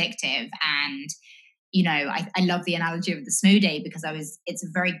little addictive. And I love the analogy of the snow day, because it's a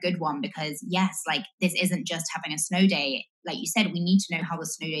very good one, because yes, like, this isn't just having a snow day. Like you said, we need to know how the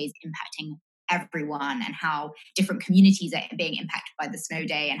snow day is impacting everyone, and how different communities are being impacted by the snow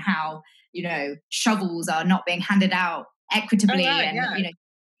day, and how, shovels are not being handed out equitably.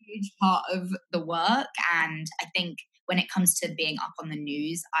 Huge part of the work. And I think when it comes to being up on the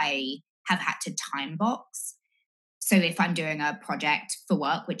news, I have had to time box. So if I'm doing a project for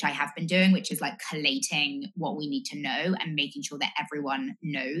work, which I have been doing, which is like collating what we need to know and making sure that everyone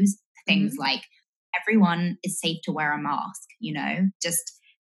knows things like everyone is safe to wear a mask, just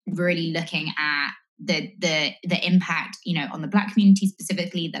really looking at the impact, on the Black community,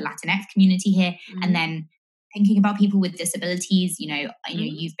 specifically the Latinx community here. And then thinking about people with disabilities,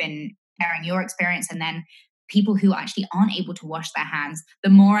 you've been sharing your experience, and then people who actually aren't able to wash their hands. The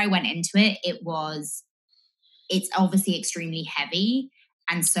more I went into it, it's obviously extremely heavy.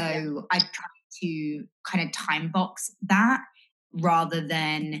 And so I tried to kind of time box that, rather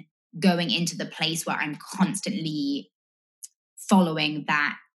than going into the place where I'm constantly following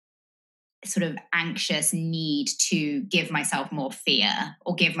that sort of anxious need to give myself more fear,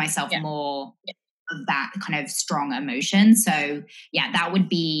 or give myself more of that kind of strong emotion. So yeah, that would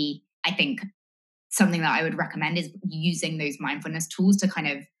be, I think, something that I would recommend, is using those mindfulness tools to kind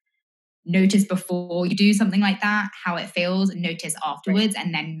of notice before you do something like that, how it feels, and notice afterwards,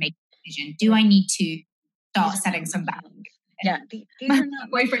 and then make a decision. Do I need to start setting some boundaries? Yeah, these are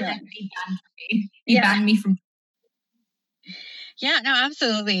not boyfriend banned me. He banned me from. Yeah, no,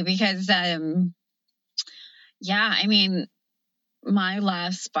 absolutely. Because, I mean, my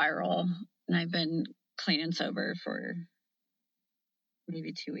last spiral, and I've been clean and sober for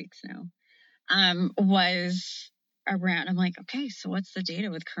maybe 2 weeks now, was around, I'm like, okay, so what's the data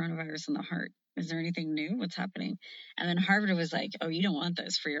with coronavirus in the heart? Is there anything new? What's happening? And then Harvard was like, oh, you don't want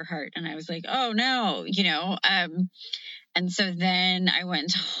this for your heart. And I was like, oh no, and so then I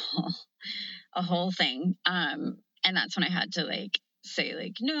went a whole thing. And that's when I had to like say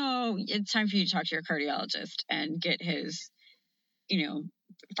like, no, it's time for you to talk to your cardiologist and get his,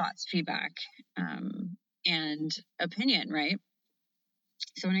 thoughts, feedback, and opinion. Right.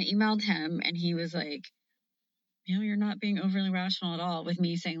 So when I emailed him and he was like, you're not being overly rational at all, with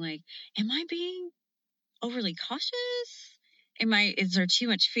me saying like, am I being overly cautious? Is there too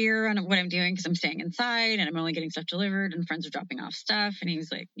much fear on what I'm doing because I'm staying inside and I'm only getting stuff delivered and friends are dropping off stuff? And he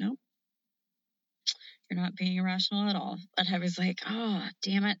was like, no, you're not being irrational at all. And I was like, oh,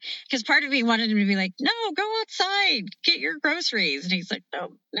 damn it. Because part of me wanted him to be like, no, go outside, get your groceries. And he's like, no,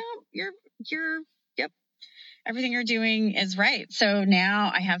 you're, yep, everything you're doing is right. So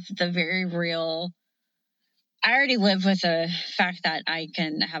now I have the very real, I already live with the fact that I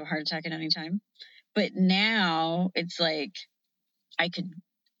can have a heart attack at any time. But now it's like I could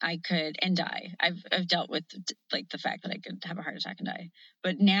and die. I've dealt with like the fact that I could have a heart attack and die.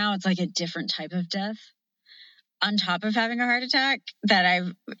 But now it's like a different type of death on top of having a heart attack that I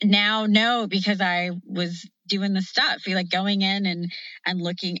now know because I was doing the stuff, like going in and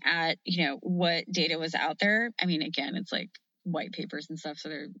looking at, what data was out there. I mean, again, it's like white papers and stuff, so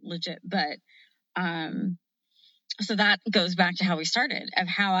they're legit. But so that goes back to how we started, of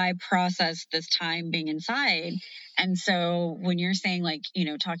how I processed this time being inside. And so when you're saying like,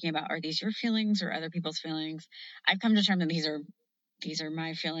 talking about, are these your feelings or other people's feelings? I've come to terms that these are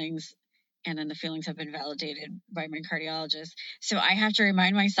my feelings. And then the feelings have been validated by my cardiologist. So I have to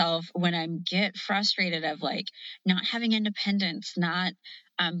remind myself when I get frustrated of like not having independence, not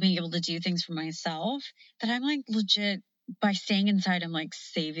being able to do things for myself, that I'm like legit, by staying inside, I'm like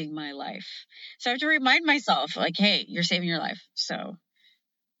saving my life. So I have to remind myself like, hey, you're saving your life. So,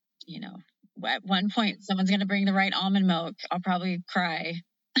 at one point someone's going to bring the right almond milk. I'll probably cry.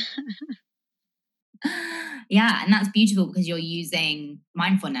 Yeah. And that's beautiful because you're using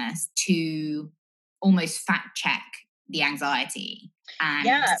mindfulness to almost fact check the anxiety. And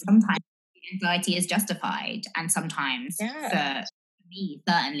sometimes the anxiety is justified. And sometimes for me,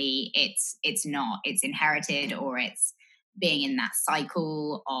 certainly it's not. It's inherited, or it's being in that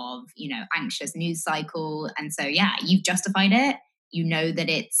cycle of, anxious news cycle. And so, you've justified it. You know that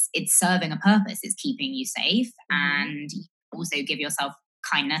it's serving a purpose. It's keeping you safe. Mm-hmm. And you also give yourself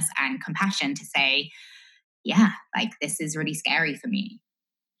kindness and compassion to say, like this is really scary for me.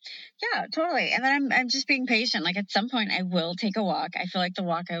 Yeah, totally. And then I'm just being patient. Like at some point I will take a walk. I feel like the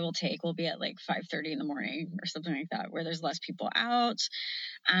walk I will take will be at like 5:30 in the morning or something like that, where there's less people out.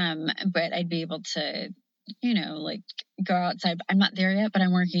 But I'd be able to, like go outside. I'm not there yet, but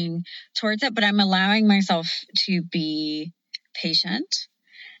I'm working towards it. But I'm allowing myself to be patient.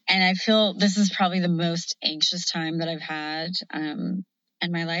 And I feel this is probably the most anxious time that I've had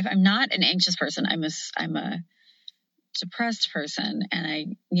in my life. I'm not an anxious person. I'm a depressed person,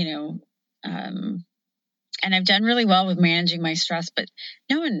 and and I've done really well with managing my stress, but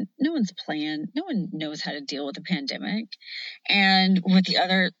no one's plan. No one knows how to deal with a pandemic. And with the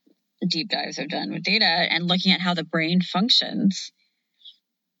other deep dives I've done with data and looking at how the brain functions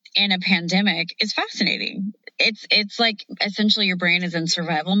in a pandemic is fascinating. It's like essentially your brain is in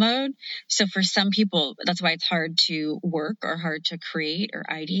survival mode. So for some people, that's why it's hard to work or hard to create or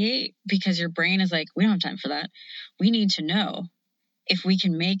ideate, because your brain is like, we don't have time for that. We need to know if we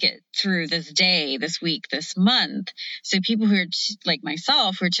can make it through this day, this week, this month. So people who are like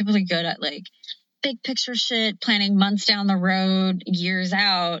myself, who are typically good at like big picture shit, planning months down the road, years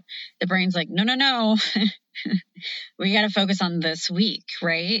out, the brain's like, no. We got to focus on this week,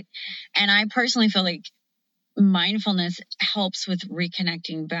 right? And I personally feel like mindfulness helps with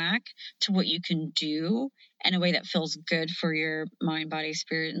reconnecting back to what you can do in a way that feels good for your mind, body,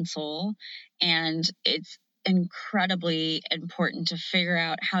 spirit, and soul. And it's incredibly important to figure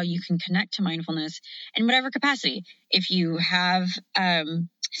out how you can connect to mindfulness in whatever capacity. If you have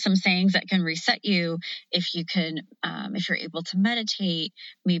some sayings that can reset you, if you can, if you're able to meditate,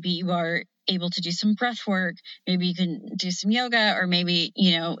 maybe you are able to do some breath work, maybe you can do some yoga, or maybe,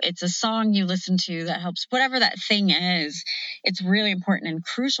 it's a song you listen to that helps, whatever that thing is. It's really important and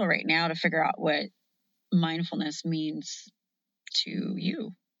crucial right now to figure out what mindfulness means to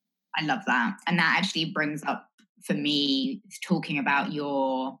you. I love that. And that actually brings up for me, talking about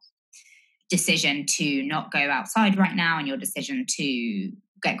your decision to not go outside right now and your decision to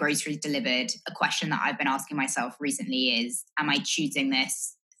get groceries delivered. A question that I've been asking myself recently is, am I choosing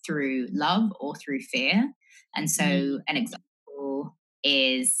this through love or through fear. And so an example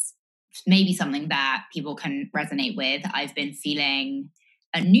is maybe something that people can resonate with. I've been feeling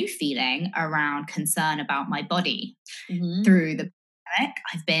a new feeling around concern about my body through the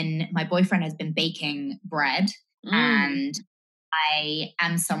pandemic. My boyfriend has been baking bread, and I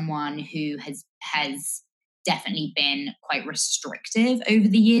am someone who has definitely been quite restrictive over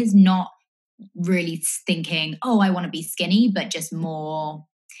the years, not really thinking, oh, I want to be skinny, but just more,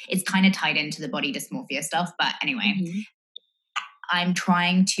 it's kind of tied into the body dysmorphia stuff. But anyway, I'm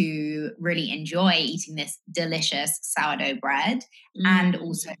trying to really enjoy eating this delicious sourdough bread. And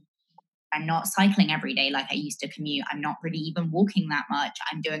also, I'm not cycling every day like I used to commute. I'm not really even walking that much.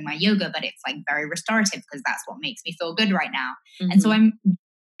 I'm doing my yoga, but it's like very restorative because that's what makes me feel good right now. And so I'm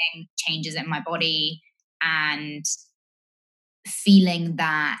doing changes in my body and feeling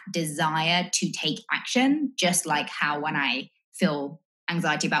that desire to take action, just like how when I feel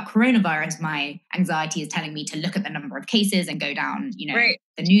anxiety about coronavirus, my anxiety is telling me to look at the number of cases and go down, the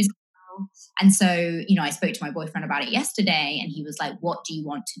news. And so, I spoke to my boyfriend about it yesterday, and he was like, what do you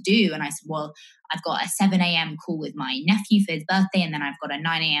want to do? And I said, well, I've got a 7 a.m. call with my nephew for his birthday, and then I've got a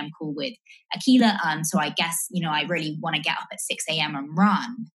 9 a.m. call with Akila. So I guess, I really want to get up at 6 a.m. and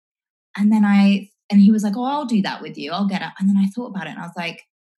run. And he was like, oh, I'll do that with you. I'll get up. And then I thought about it and I was like,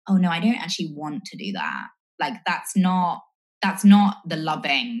 oh no, I don't actually want to do that. Like, that's not the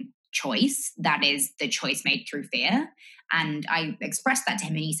loving choice. That is the choice made through fear. And I expressed that to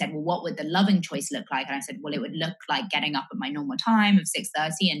him and he said, well, what would the loving choice look like? And I said, well, it would look like getting up at my normal time of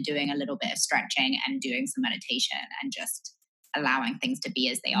 6:30 and doing a little bit of stretching and doing some meditation and just allowing things to be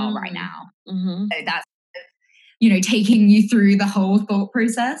as they are right now. So that's, taking you through the whole thought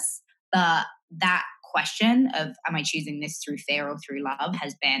process. But that question of, am I choosing this through fear or through love,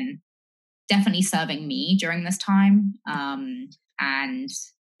 has been definitely serving me during this time. And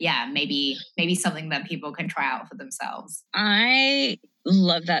yeah, maybe something that people can try out for themselves. I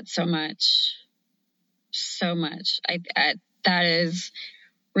love that so much. So much. That is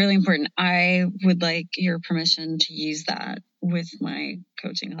really important. I would like your permission to use that with my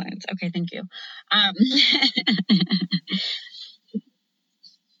coaching clients. Okay, thank you.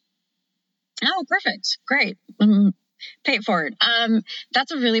 Oh, perfect. Great. Pay it forward.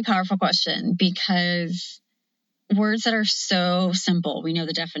 That's a really powerful question because words that are so simple, we know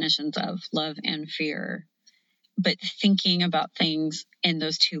the definitions of love and fear, but thinking about things in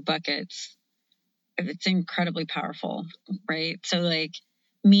those two buckets, it's incredibly powerful, right? So like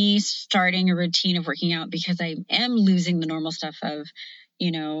me starting a routine of working out because I am losing the normal stuff of,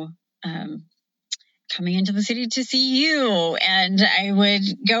 coming into the city to see you, and I would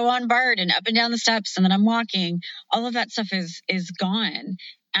go on BART and up and down the steps, and then I'm walking. All of that stuff is gone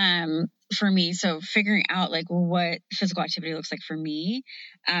for me. So figuring out like what physical activity looks like for me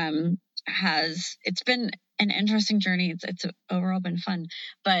it's been an interesting journey. It's overall been fun,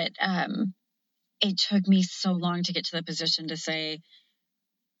 but it took me so long to get to the position to say,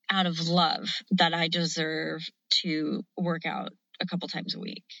 out of love, that I deserve to work out a couple times a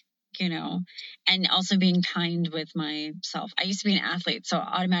week. And also being kind with myself. I used to be an athlete, so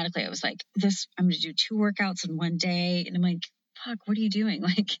automatically I was like, I'm going to do 2 workouts in one day. And I'm like, fuck, what are you doing?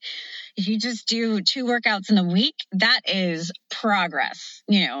 Like, if you just do 2 workouts in a week, that is progress,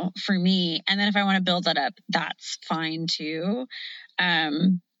 for me. And then if I want to build that up, that's fine too.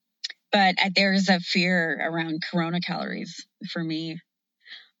 But there's a fear around Corona calories for me,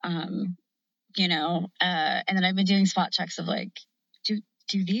 and then I've been doing spot checks of like,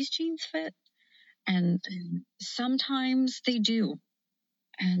 do these jeans fit? And sometimes they do,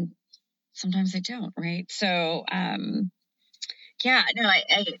 and sometimes they don't, right? So, I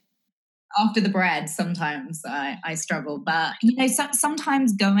after the bread, sometimes I struggle, but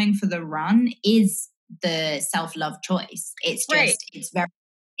sometimes going for the run is the self-love choice. It's just, right. It's very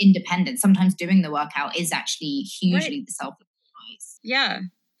independent. Sometimes doing the workout is actually hugely the self-love choice. Yeah.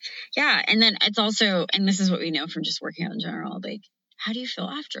 And then it's also, and this is what we know from just working out in general, like, how do you feel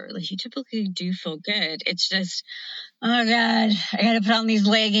after? Like, you typically do feel good. It's just, oh God, I got to put on these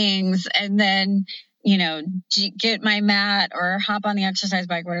leggings and then, get my mat or hop on the exercise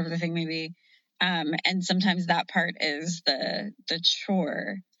bike, whatever the thing may be. And sometimes that part is the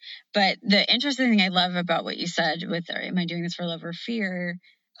chore. But the interesting thing I love about what you said with, am I doing this for love or fear?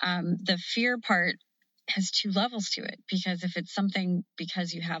 The fear part has 2 levels to it, because if it's something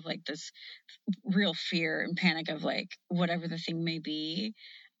because you have like this real fear and panic of like whatever the thing may be,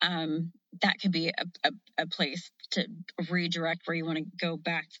 that could be a place to redirect where you want to go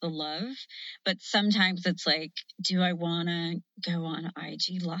back to the love. But sometimes it's like, do I want to go on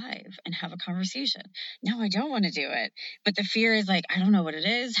IG Live and have a conversation? No, I don't want to do it. But the fear is like, I don't know what it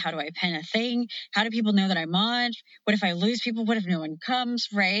is. How do I pin a thing? How do people know that I'm on? What if I lose people? What if no one comes?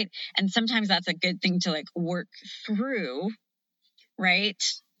 Right. And sometimes that's a good thing to like work through. Right.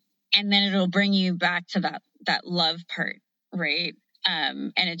 And then it'll bring you back to that love part. Right.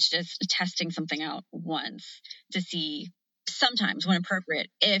 And it's just testing something out once to see sometimes when appropriate,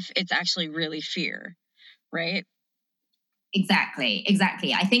 if it's actually really fear, right? Exactly.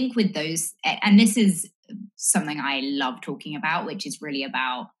 I think with those, and this is something I love talking about, which is really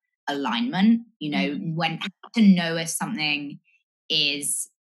about alignment, when to know if something is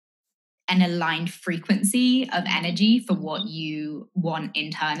an aligned frequency of energy for what you want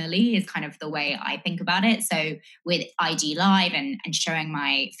internally is kind of the way I think about it. So with IG Live and showing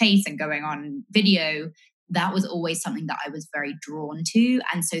my face and going on video, that was always something that I was very drawn to.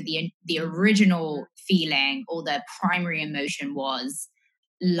 And so the original feeling or the primary emotion was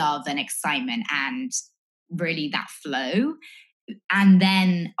love and excitement and really that flow. And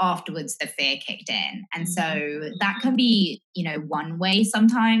then afterwards the fear kicked in. And so that can be, one way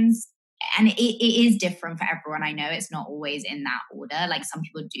sometimes. And it is different for everyone. I know it's not always in that order. Like some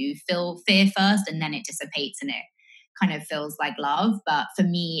people do feel fear first and then it dissipates and it kind of feels like love. But for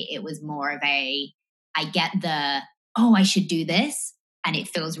me, it was more of I get I should do this. And it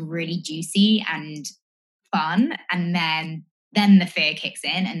feels really juicy and fun. And then the fear kicks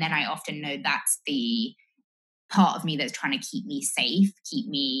in. And then I often know that's the part of me that's trying to keep me safe, keep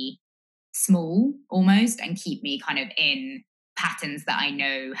me small almost, and keep me kind of in patterns that I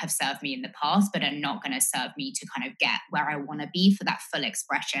know have served me in the past, but are not going to serve me to kind of get where I want to be for that full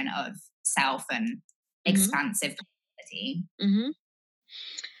expression of self and expansive capability.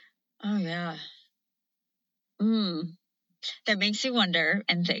 Oh, yeah. That makes you wonder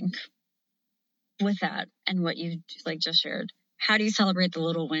and think with that and what you like just shared. How do you celebrate the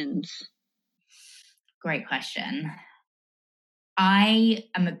little wins? Great question. I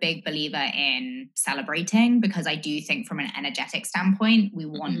am a big believer in celebrating because I do think from an energetic standpoint, we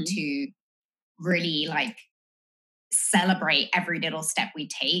want to really like celebrate every little step we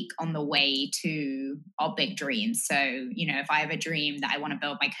take on the way to our big dreams. So, if I have a dream that I want to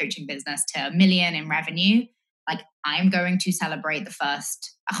build my coaching business to $1 million in revenue, like I'm going to celebrate the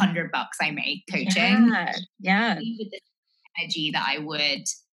first $100 I make coaching. Yeah. With the energy that I would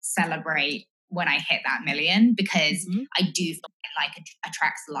celebrate when I hit that $1 million, because I do feel like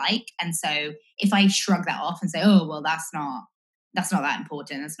attracts like. And so if I shrug that off and say, oh, well, that's not that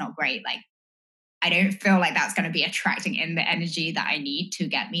important, that's not great, like I don't feel like that's going to be attracting in the energy that I need to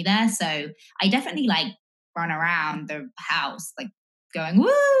get me there. So I definitely like run around the house like going, woo,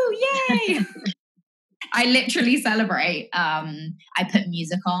 yay. I literally celebrate. I put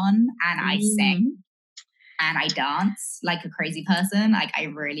music on and I sing and I dance like a crazy person. Like I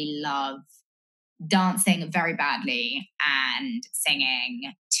really love dancing very badly and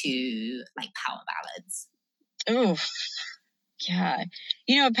singing to like power ballads. Oh, yeah.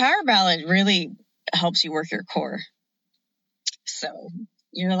 A power ballad really helps you work your core. So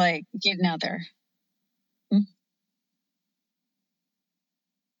you're like getting out there.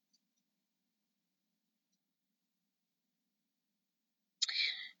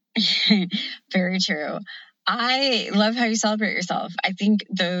 Very true. I love how you celebrate yourself. I think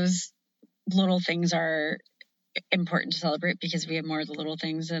those little things are important to celebrate because we have more of the little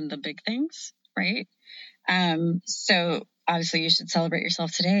things than the big things, right? So obviously you should celebrate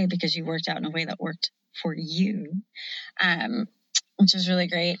yourself today because you worked out in a way that worked for you, which is really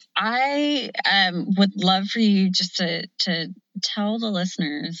great. I would love for you just to tell the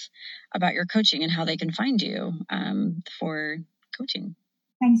listeners about your coaching and how they can find you for coaching.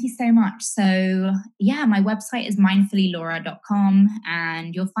 Thank you so much. So yeah, my website is mindfullylaura.com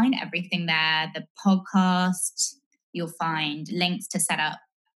and you'll find everything there. The podcast, you'll find links to set up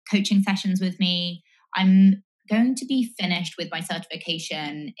coaching sessions with me. I'm going to be finished with my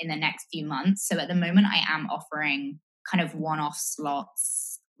certification in the next few months. So at the moment I am offering kind of one-off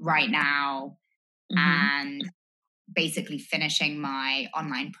slots right now and basically finishing my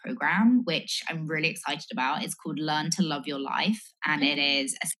online program, which I'm really excited about. It's called Learn to Love Your Life. And it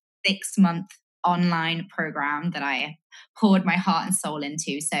is a 6-month online program that I poured my heart and soul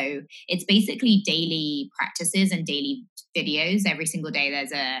into. So it's basically daily practices and daily videos. Every single day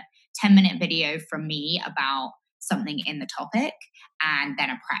there's a 10-minute video from me about something in the topic, and then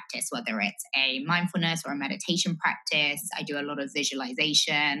a practice, whether it's a mindfulness or a meditation practice. I do a lot of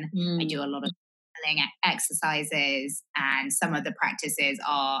visualization. I do a lot of journaling exercises, and some of the practices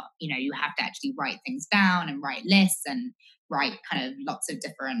are, you have to actually write things down and write lists and write kind of lots of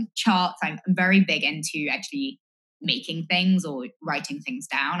different charts. I'm very big into actually making things or writing things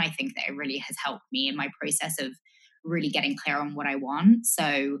down. I think that it really has helped me in my process of really getting clear on what I want.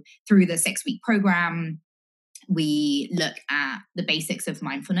 So through the 6-week program, we look at the basics of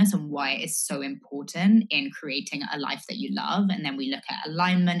mindfulness and why it is so important in creating a life that you love. And then we look at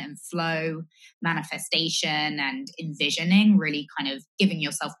alignment and flow, manifestation and envisioning, really kind of giving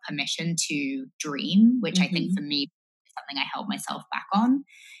yourself permission to dream, which I think for me is something I held myself back on.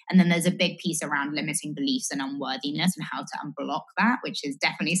 And then there's a big piece around limiting beliefs and unworthiness and how to unblock that, which is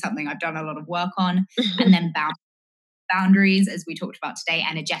definitely something I've done a lot of work on. And then boundaries, as we talked about today,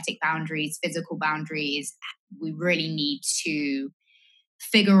 energetic boundaries, physical boundaries. We really need to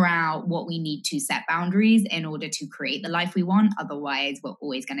figure out what we need to set boundaries in order to create the life we want. Otherwise, we're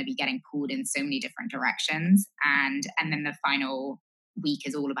always going to be getting pulled in so many different directions. And then the final week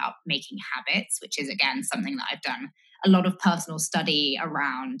is all about making habits, which is, again, something that I've done a lot of personal study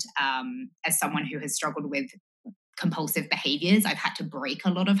around. As someone who has struggled with compulsive behaviors, I've had to break a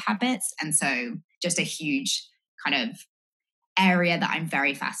lot of habits. And so just a huge kind of area that I'm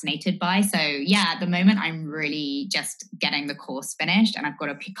very fascinated by. So yeah, at the moment, I'm really just getting the course finished, and I've got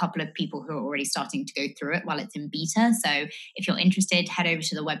a couple of people who are already starting to go through it while it's in beta. So if you're interested, head over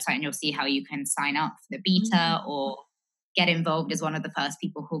to the website and you'll see how you can sign up for the beta or get involved as one of the first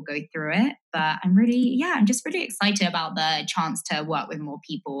people who'll go through it. But I'm just really excited about the chance to work with more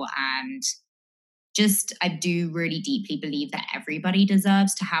people. And I do really deeply believe that everybody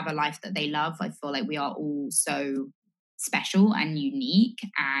deserves to have a life that they love. I feel like we are all so special and unique,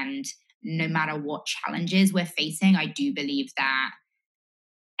 and no matter what challenges we're facing, I do believe that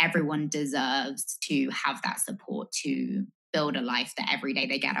everyone deserves to have that support to build a life that every day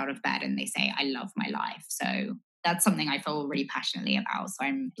they get out of bed and they say, I love my life. So that's something I feel really passionately about. So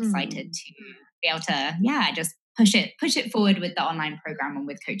I'm excited to be able to, just push it forward with the online program and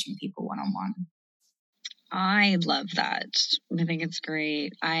with coaching people one-on-one. I love that. I think it's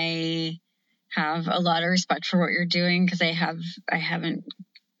great. I have a lot of respect for what you're doing because I haven't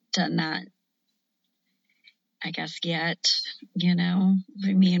done that, I guess, yet,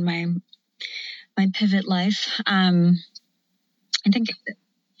 me and my pivot life. I think,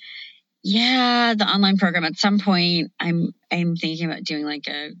 the online program at some point, I'm thinking about doing like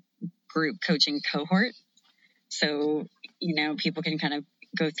a group coaching cohort. So, people can kind of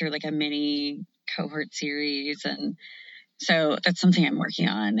go through like a mini cohort series. And so that's something I'm working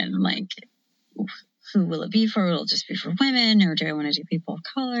on. And I'm like, who will it be for? Will it just be for women, or do I want to do people of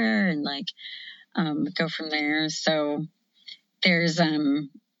color, and go from there? So there's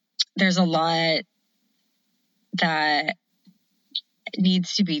a lot that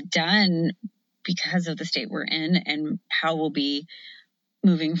needs to be done because of the state we're in and how we'll be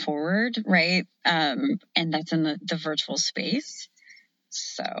moving forward, right? And that's in the virtual space.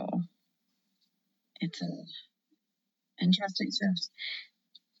 So it's an interesting shift.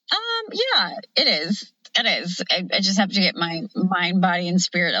 Yeah, it is. It is. I just have to get my mind, body, and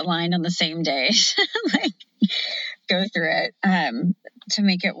spirit aligned on the same day. Go through it to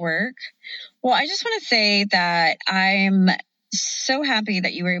make it work. Well, I just want to say that I'm so happy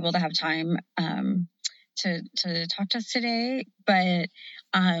that you were able to have time to talk to us today. But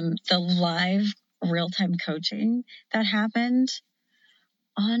the live real-time coaching that happened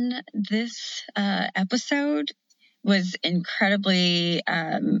on this episode was incredibly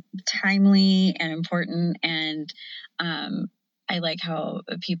timely and important. And I like how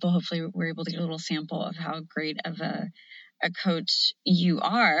people hopefully were able to get a little sample of how great of a coach you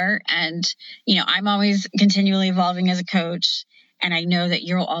are. And, I'm always continually evolving as a coach. And I know that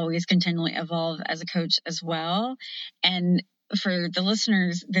you'll always continually evolve as a coach as well. And for the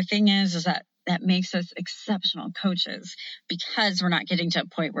listeners, the thing is that makes us exceptional coaches, because we're not getting to a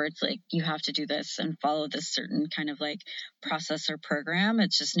point where it's like, you have to do this and follow this certain kind of like process or program.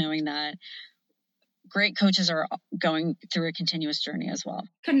 It's just knowing that great coaches are going through a continuous journey as well.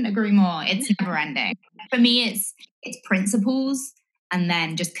 Couldn't agree more. It's never ending. For me, it's principles, and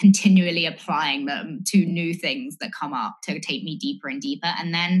then just continually applying them to new things that come up to take me deeper and deeper.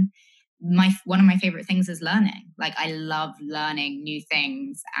 And then one of my favorite things is learning. Like, I love learning new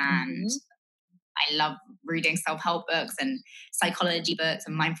things, and I love reading self-help books and psychology books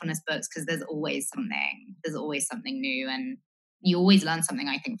and mindfulness books, because there's always something new, and you always learn something,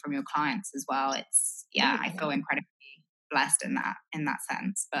 I think, from your clients as well. I feel incredibly blessed in that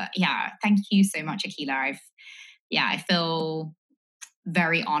sense. But thank you so much, Akilah. I feel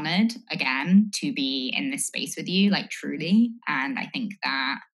very honored again to be in this space with you, like, truly. And I think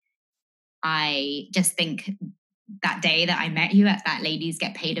that I just think that day that I met you at that Ladies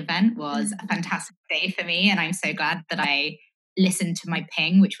Get Paid event was a fantastic day for me. And I'm so glad that I listened to my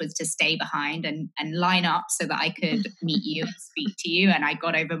ping, which was to stay behind and line up so that I could meet you and speak to you. And I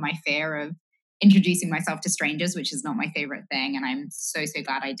got over my fear of introducing myself to strangers, which is not my favorite thing. And I'm so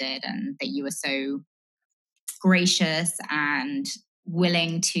glad I did, and that you were so gracious and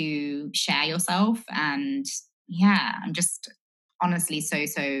willing to share yourself. And yeah, I'm just honestly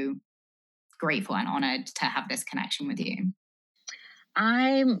so grateful and honored to have this connection with you.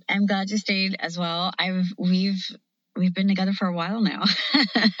 I'm glad you stayed as well. We've been together for a while now,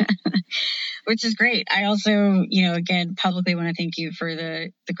 which is great. I also, again, publicly want to thank you for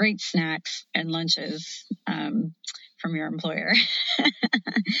the great snacks and lunches from your employer.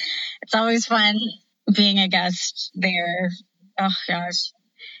 It's always fun being a guest there. Oh gosh,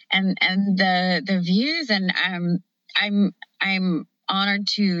 and the views, and I'm honored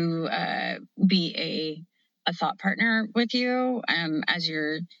to be a thought partner with you as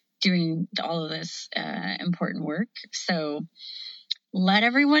you're doing all of this important work. So let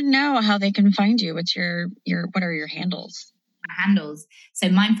everyone know how they can find you. What's what are your handles? Handles. So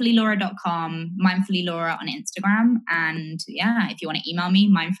mindfullylaura.com, mindfullylaura on Instagram. And yeah, if you want to email me,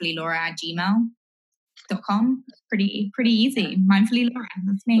 mindfullylaura@gmail.com. Pretty easy. Mindfully Laura,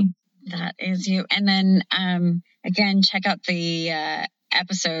 that's me. That is you. And then again, check out the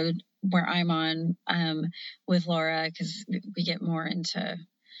episode where I'm on with Laura, because we get more into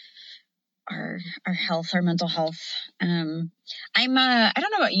our health, our mental health. I don't know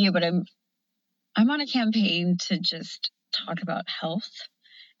about you, but I'm on a campaign to just talk about health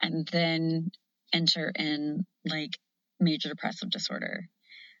and then enter in like major depressive disorder,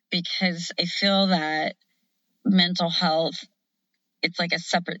 because I feel that mental health, it's like a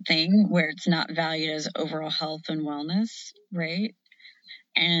separate thing where it's not valued as overall health and wellness, right?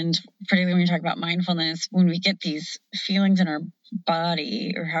 And particularly when you talk about mindfulness, when we get these feelings in our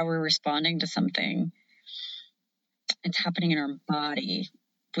body or how we're responding to something, it's happening in our body,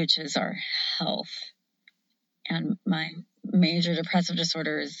 which is our health. And my major depressive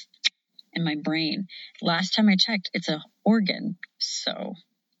disorder is in my brain. Last time I checked, it's an organ. So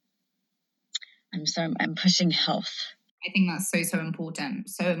I'm pushing health. I think that's so important.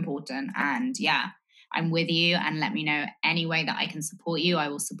 So important. And yeah, I'm with you, and let me know any way that I can support you. I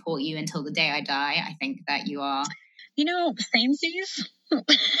will support you until the day I die. I think that you are... samesies.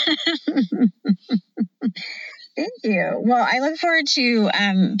 Thank you. Well, I look forward to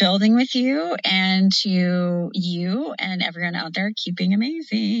building with you, and to you and everyone out there keeping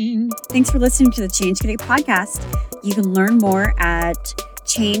amazing. Thanks for listening to the Change Cadet podcast. You can learn more at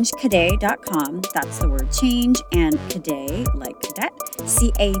changecadet.com. That's the word change, and cadet like cadet,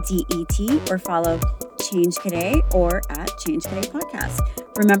 CADET, or follow Change Cadet or at Change Cadet Podcast.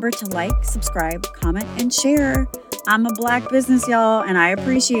 Remember to like, subscribe, comment, and share. I'm a Black business, y'all, and I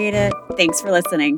appreciate it. Thanks for listening.